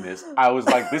recommending this. I was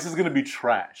like, this is going to be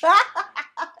trash.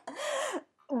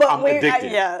 But I'm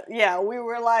addicted. Yeah, we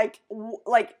were like,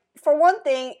 for one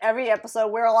thing, every episode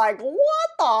we were like, what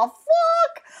the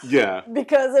fuck? Yeah.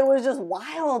 Because it was just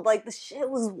wild. Like, the shit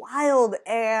was wild.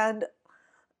 And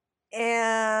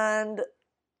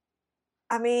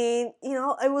I mean, you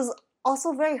know, it was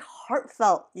also very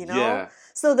heartfelt, you know? Yeah.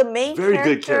 So the main Very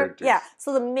character... good character. Yeah.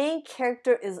 So the main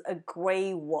character is a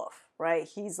gray wolf, right?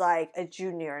 He's like a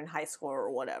junior in high school or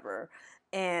whatever.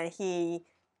 And he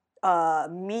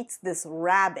meets this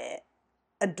rabbit,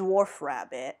 a dwarf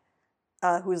rabbit,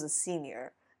 who's a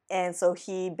senior. And so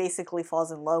he basically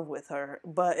falls in love with her.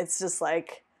 But it's just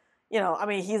like, you know, I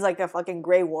mean, he's like a fucking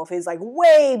gray wolf. He's like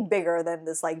way bigger than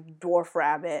this like dwarf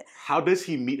rabbit. How does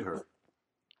he meet her?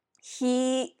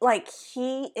 He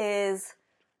is,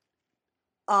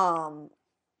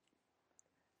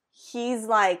 he's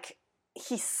like,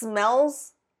 he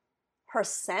smells her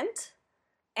scent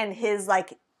and his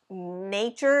like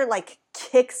nature like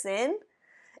kicks in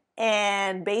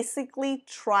and basically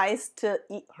tries to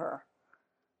eat her.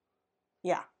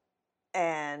 Yeah.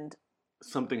 And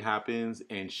something happens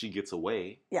and she gets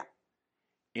away. Yeah.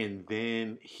 And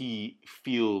then he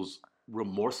feels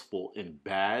remorseful and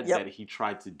bad that he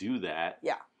tried to do that.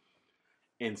 Yeah.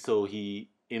 And so he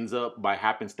ends up by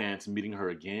happenstance meeting her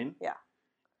again. Yeah.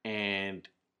 And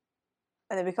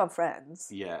they become friends.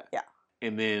 Yeah. Yeah.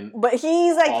 And then but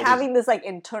he's like having this like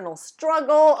internal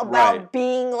struggle about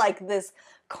being like this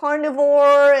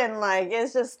carnivore and like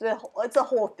it's a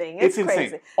whole thing. It's crazy.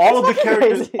 Insane. All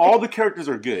the characters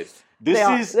are good.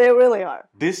 They really are.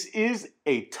 This is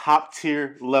a top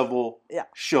tier level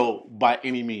show by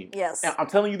any means. Yes. And I'm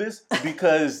telling you this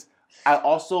because I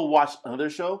also watched another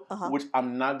show, which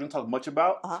I'm not going to talk much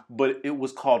about, but it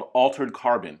was called Altered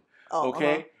Carbon.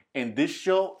 Okay? And this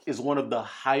show is one of the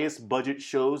highest budget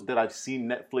shows that I've seen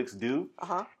Netflix do.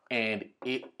 And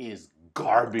it is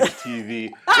garbage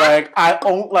TV.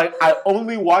 I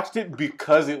only watched it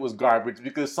because it was garbage.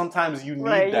 Because sometimes you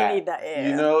need that. You need that, yeah.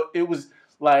 You know, it was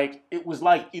like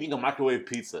eating a microwave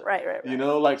pizza. Right. You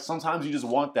know, like sometimes you just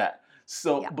want that.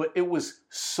 So, but it was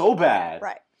so bad.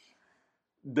 Right.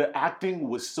 The acting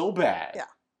was so bad. Yeah.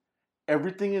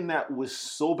 Everything in that was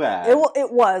so bad.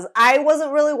 It was. I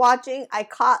wasn't really watching. I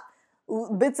caught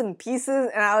bits and pieces,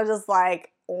 and I was just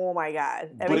like, oh my God.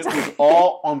 But it was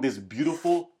all on this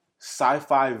beautiful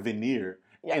sci-fi veneer.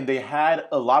 Yeah. And they had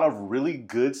a lot of really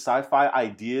good sci-fi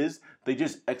ideas. They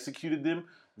just executed them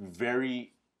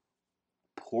very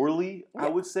poorly, I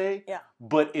would say. Yeah.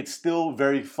 But it's still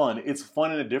very fun. It's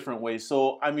fun in a different way.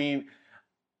 So, I mean,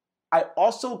 I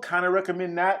also kind of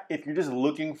recommend that if you're just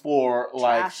looking for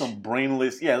like some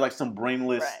brainless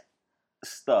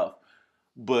stuff.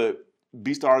 But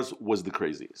Beastars was the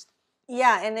craziest.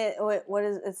 Yeah, and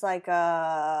it's like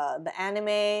the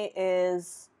anime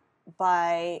is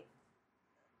by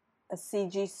a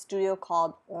CG studio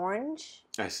called Orange.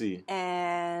 I see.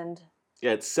 And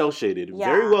yeah, it's cel shaded. Yeah,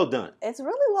 very well done. It's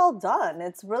really well done.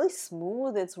 It's really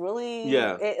smooth. It's really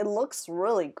it looks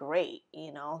really great,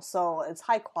 you know. So it's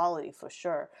high quality for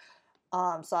sure.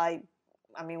 So I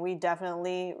mean, we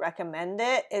definitely recommend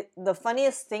it. The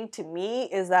funniest thing to me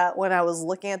is that when I was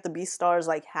looking at the Beastars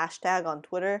like hashtag on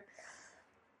Twitter,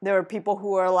 there were people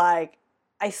who are like,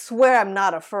 I swear I'm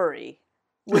not a furry.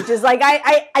 Which is like,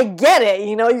 I get it,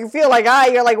 you know, you feel like,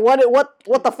 you're like,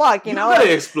 what the fuck, you know? You don't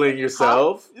gotta explain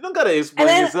yourself. You don't gotta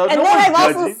explain yourself. And then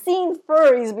I've also seen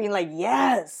furries being like,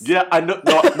 yes. Yeah, I know.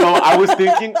 No, I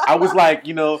was like,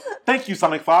 you know, thank you,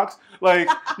 Sonic Fox. Like,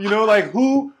 you know, like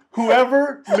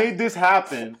whoever made this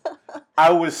happen,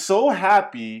 I was so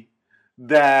happy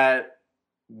that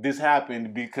this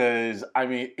happened because, I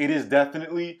mean, it is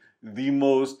definitely the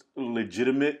most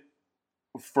legitimate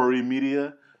furry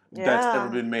media that's ever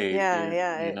been made.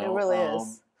 Yeah, it really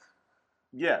is.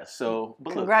 Yeah, so...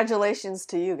 But congratulations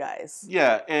to you guys.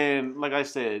 Yeah, and like I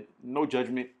said, no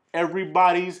judgment.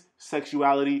 Everybody's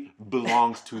sexuality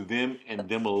belongs to them and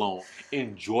them alone.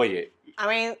 Enjoy it. I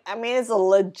mean, it's a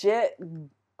legit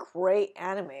great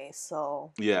anime,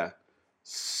 so... Yeah.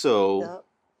 So... Yep.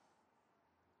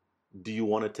 Do you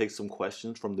want to take some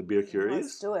questions from the Beer Curious?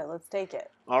 Let's do it. Let's take it.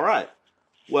 All right.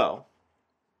 Well,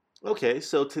 okay.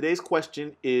 So today's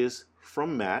question is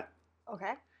from Matt,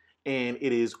 Okay. and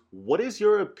it is: what is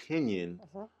your opinion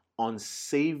on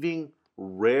saving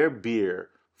rare beer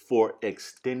for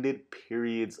extended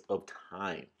periods of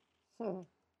time?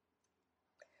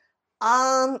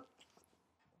 I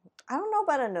don't know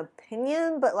about an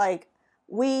opinion, but like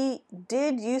we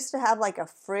did used to have like a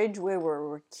fridge where we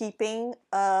were keeping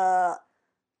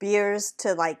beers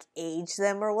to like age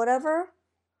them or whatever,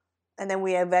 and then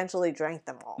we eventually drank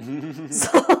them all.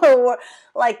 So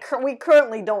like we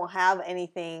currently don't have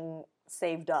anything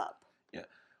saved up. Yeah.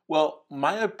 Well,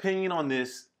 my opinion on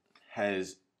this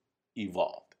has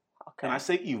evolved. Okay. And I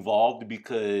say evolved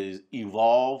because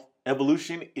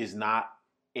evolution is not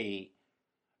a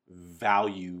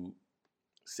value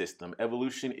system.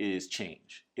 Evolution is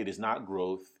change. It is not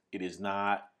growth. It is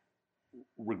not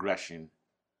regression.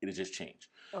 It is just change.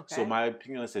 Okay. So my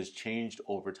opinion on this has changed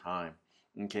over time.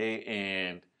 Okay.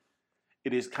 And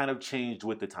it is kind of changed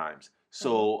with the times.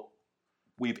 So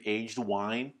we've aged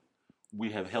wine.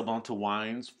 We have held on to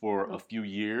wines for a few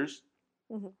years.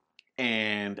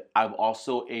 And I've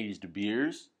also aged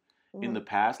beers in the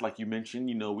past. Like you mentioned,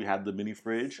 we had the mini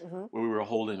fridge where we were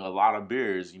holding a lot of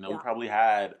beers. We probably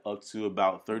had up to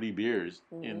about 30 beers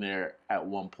in there at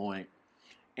one point.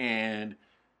 And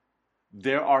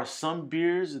there are some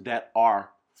beers that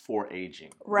are for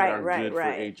aging. Right, that are good for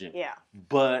aging. Yeah.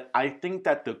 But I think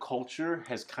that the culture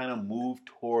has kind of moved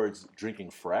towards drinking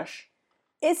fresh.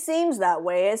 It seems that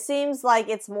way. It seems like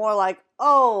it's more like,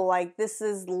 oh, like this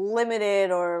is limited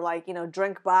or like,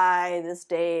 drink by this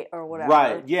date or whatever.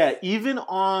 Right. Yeah. Even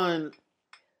on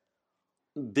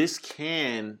this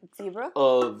can Zebra?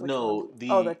 of, Which no,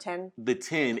 one? The 10? The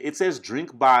 10, it says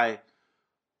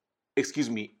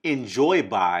enjoy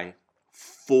by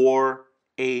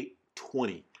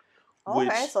 4/8/20.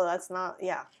 Okay, so that's not,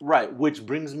 yeah. Right. Which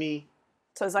brings me.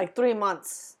 So it's like 3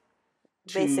 months.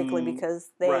 Basically,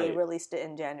 because they released it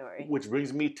in January. Which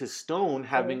brings me to Stone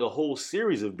having a whole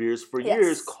series of beers for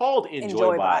years called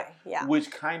Enjoy By. Yeah. Which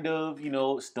kind of,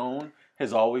 Stone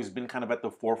has always been kind of at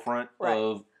the forefront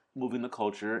of moving the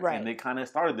culture. Right. And they kind of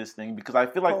started this thing because I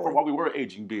feel like for a while we were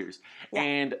aging beers. Yeah.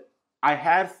 And I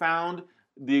had found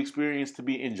the experience to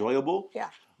be enjoyable.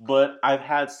 Yeah. But I've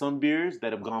had some beers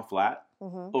that have gone flat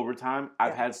over time.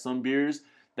 I've had some beers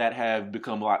that have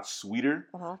become a lot sweeter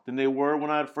than they were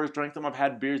when I first drank them. I've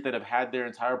had beers that have had their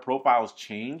entire profiles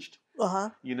changed,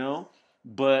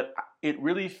 but it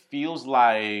really feels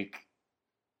like,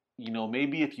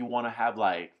 maybe if you want to have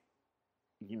like,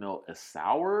 a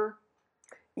sour,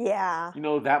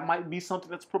 that might be something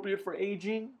that's appropriate for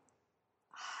aging.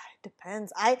 It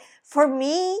depends. For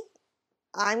me,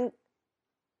 I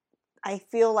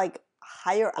feel like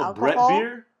higher alcohol. Brett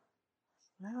beer?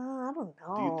 No, I don't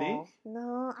know. Do you think?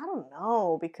 No, I don't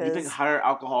know because you think higher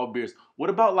alcohol beers. What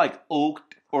about like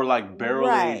oaked or like barrel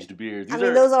aged beers?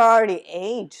 Those are already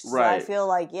aged. So I feel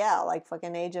like like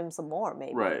fucking age them some more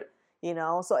maybe. Right.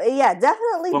 So yeah,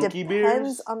 definitely funky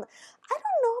depends beers? on. I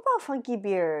don't know about funky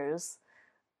beers.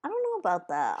 I don't know about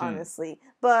that honestly,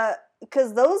 but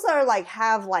because those are like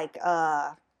have like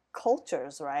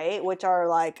cultures, right, which are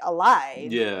like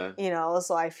alive. Yeah.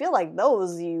 So I feel like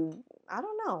those I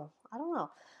don't know.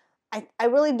 I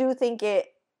really do think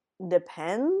it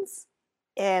depends,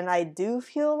 and I do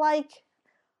feel like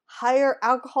higher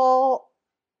alcohol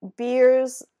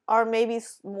beers are maybe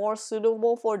more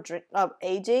suitable for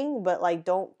aging, but like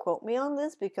don't quote me on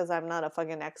this because I'm not a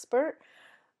fucking expert,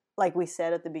 like we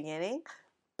said at the beginning.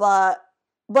 But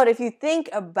if you think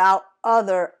about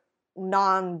other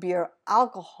non-beer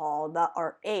alcohol that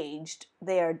are aged,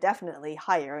 they are definitely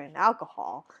higher in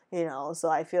alcohol, so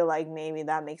I feel like maybe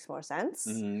that makes more sense.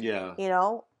 Yeah.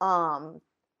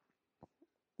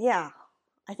 Yeah,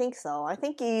 I think so. I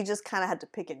think you just kind of had to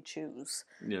pick and choose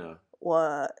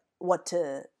what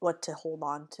to hold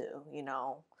on to,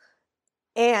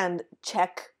 and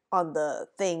check on the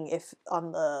thing, if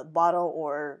on the bottle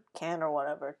or can or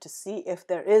whatever, to see if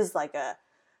there is like a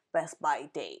Best By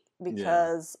date,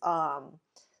 because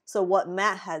so what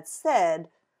Matt had said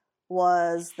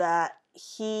was that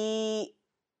he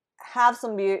has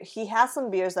some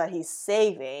beers that he's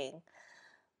saving,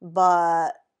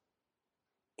 but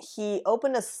he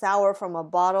opened a sour from a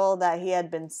bottle that he had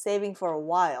been saving for a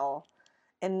while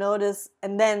and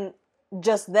then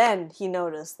he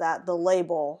noticed that the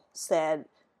label said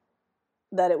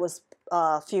that it was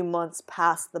a few months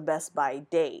past the Best By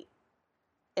date.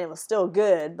 And it was still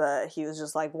good, but he was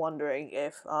just like wondering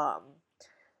if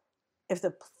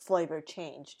the flavor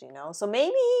changed, So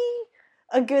maybe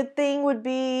a good thing would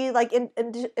be like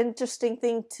interesting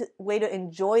way to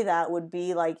enjoy that would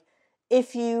be like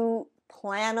if you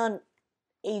plan on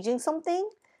aging something,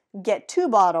 get 2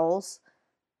 bottles,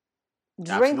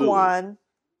 drink Absolutely. one,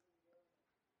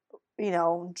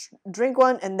 drink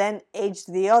one and then age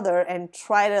the other and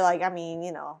try to like, I mean,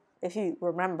 if you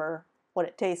remember what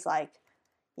it tastes like,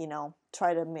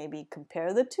 try to maybe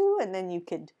compare the two and then you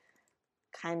could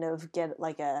kind of get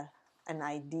like an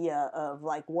idea of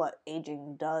like what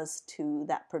aging does to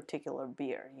that particular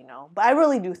beer, But I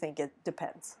really do think it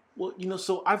depends. Well,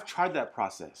 so I've tried that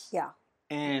process. Yeah.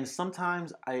 And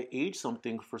sometimes I age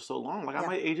something for so long. Like I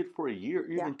might age it for a year,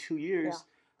 even 2 years. Yeah.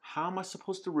 How am I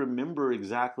supposed to remember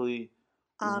exactly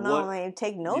I don't know, maybe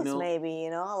take notes maybe,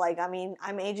 Like, I mean,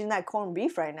 I'm aging that corned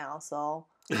beef right now, so.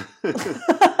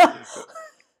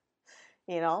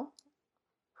 Who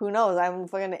knows? I'm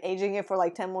fucking aging it for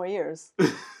like 10 more years.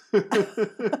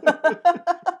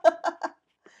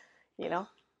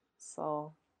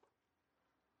 So.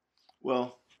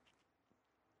 Well,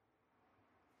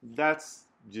 that's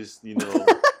just, the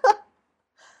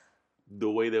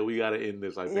way that we got to end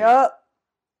this, I think. Yep.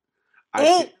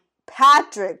 Ain't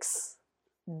Patrick's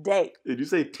Day. Did you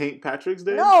say Taint Patrick's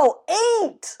Day? No,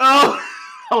 ain't. Oh,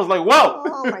 I was like, whoa.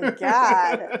 Oh my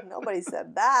God. Nobody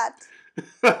said that.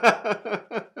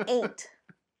 Ain't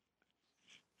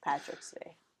Patrick's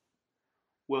Day.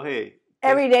 Well, hey.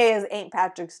 Every day is Ain't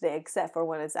Patrick's Day except for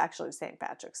when it's actually St.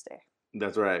 Patrick's Day.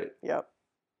 That's right. Yep.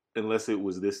 Unless it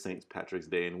was this St. Patrick's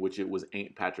Day, in which it was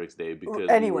Ain't Patrick's Day because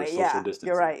anyway, we were social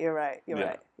distancing. You're right.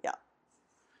 Yeah.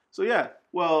 So yeah,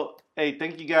 well, hey,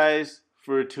 thank you guys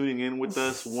for tuning in with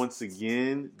us once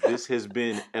again. This has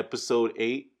been episode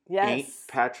 8, Ain't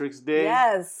Patrick's Day.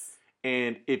 Yes.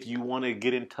 And if you want to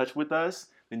get in touch with us,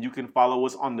 then you can follow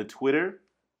us on the Twitter.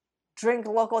 Drink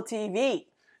Local TV.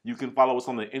 You can follow us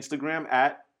on the Instagram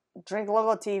at Drink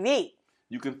Local TV.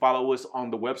 You can follow us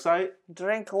on the website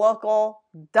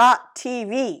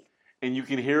drinklocal.tv. And you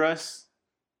can hear us.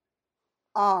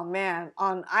 Oh man,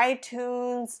 on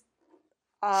iTunes,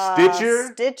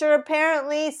 Stitcher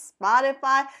apparently,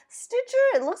 Spotify. Stitcher,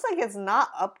 it looks like it's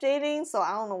not updating, so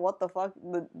I don't know what the fuck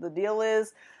the deal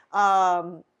is.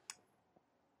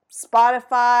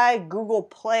 Spotify, Google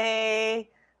Play,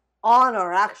 on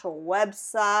our actual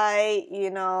website,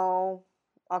 all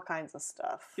kinds of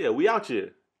stuff. Yeah, we out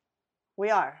here. We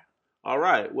are. All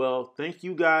right. Well, thank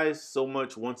you guys so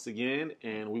much once again,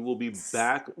 and we will be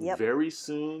back very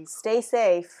soon. Stay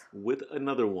safe. With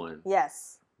another one.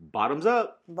 Yes. Bottoms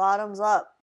up. Bottoms up.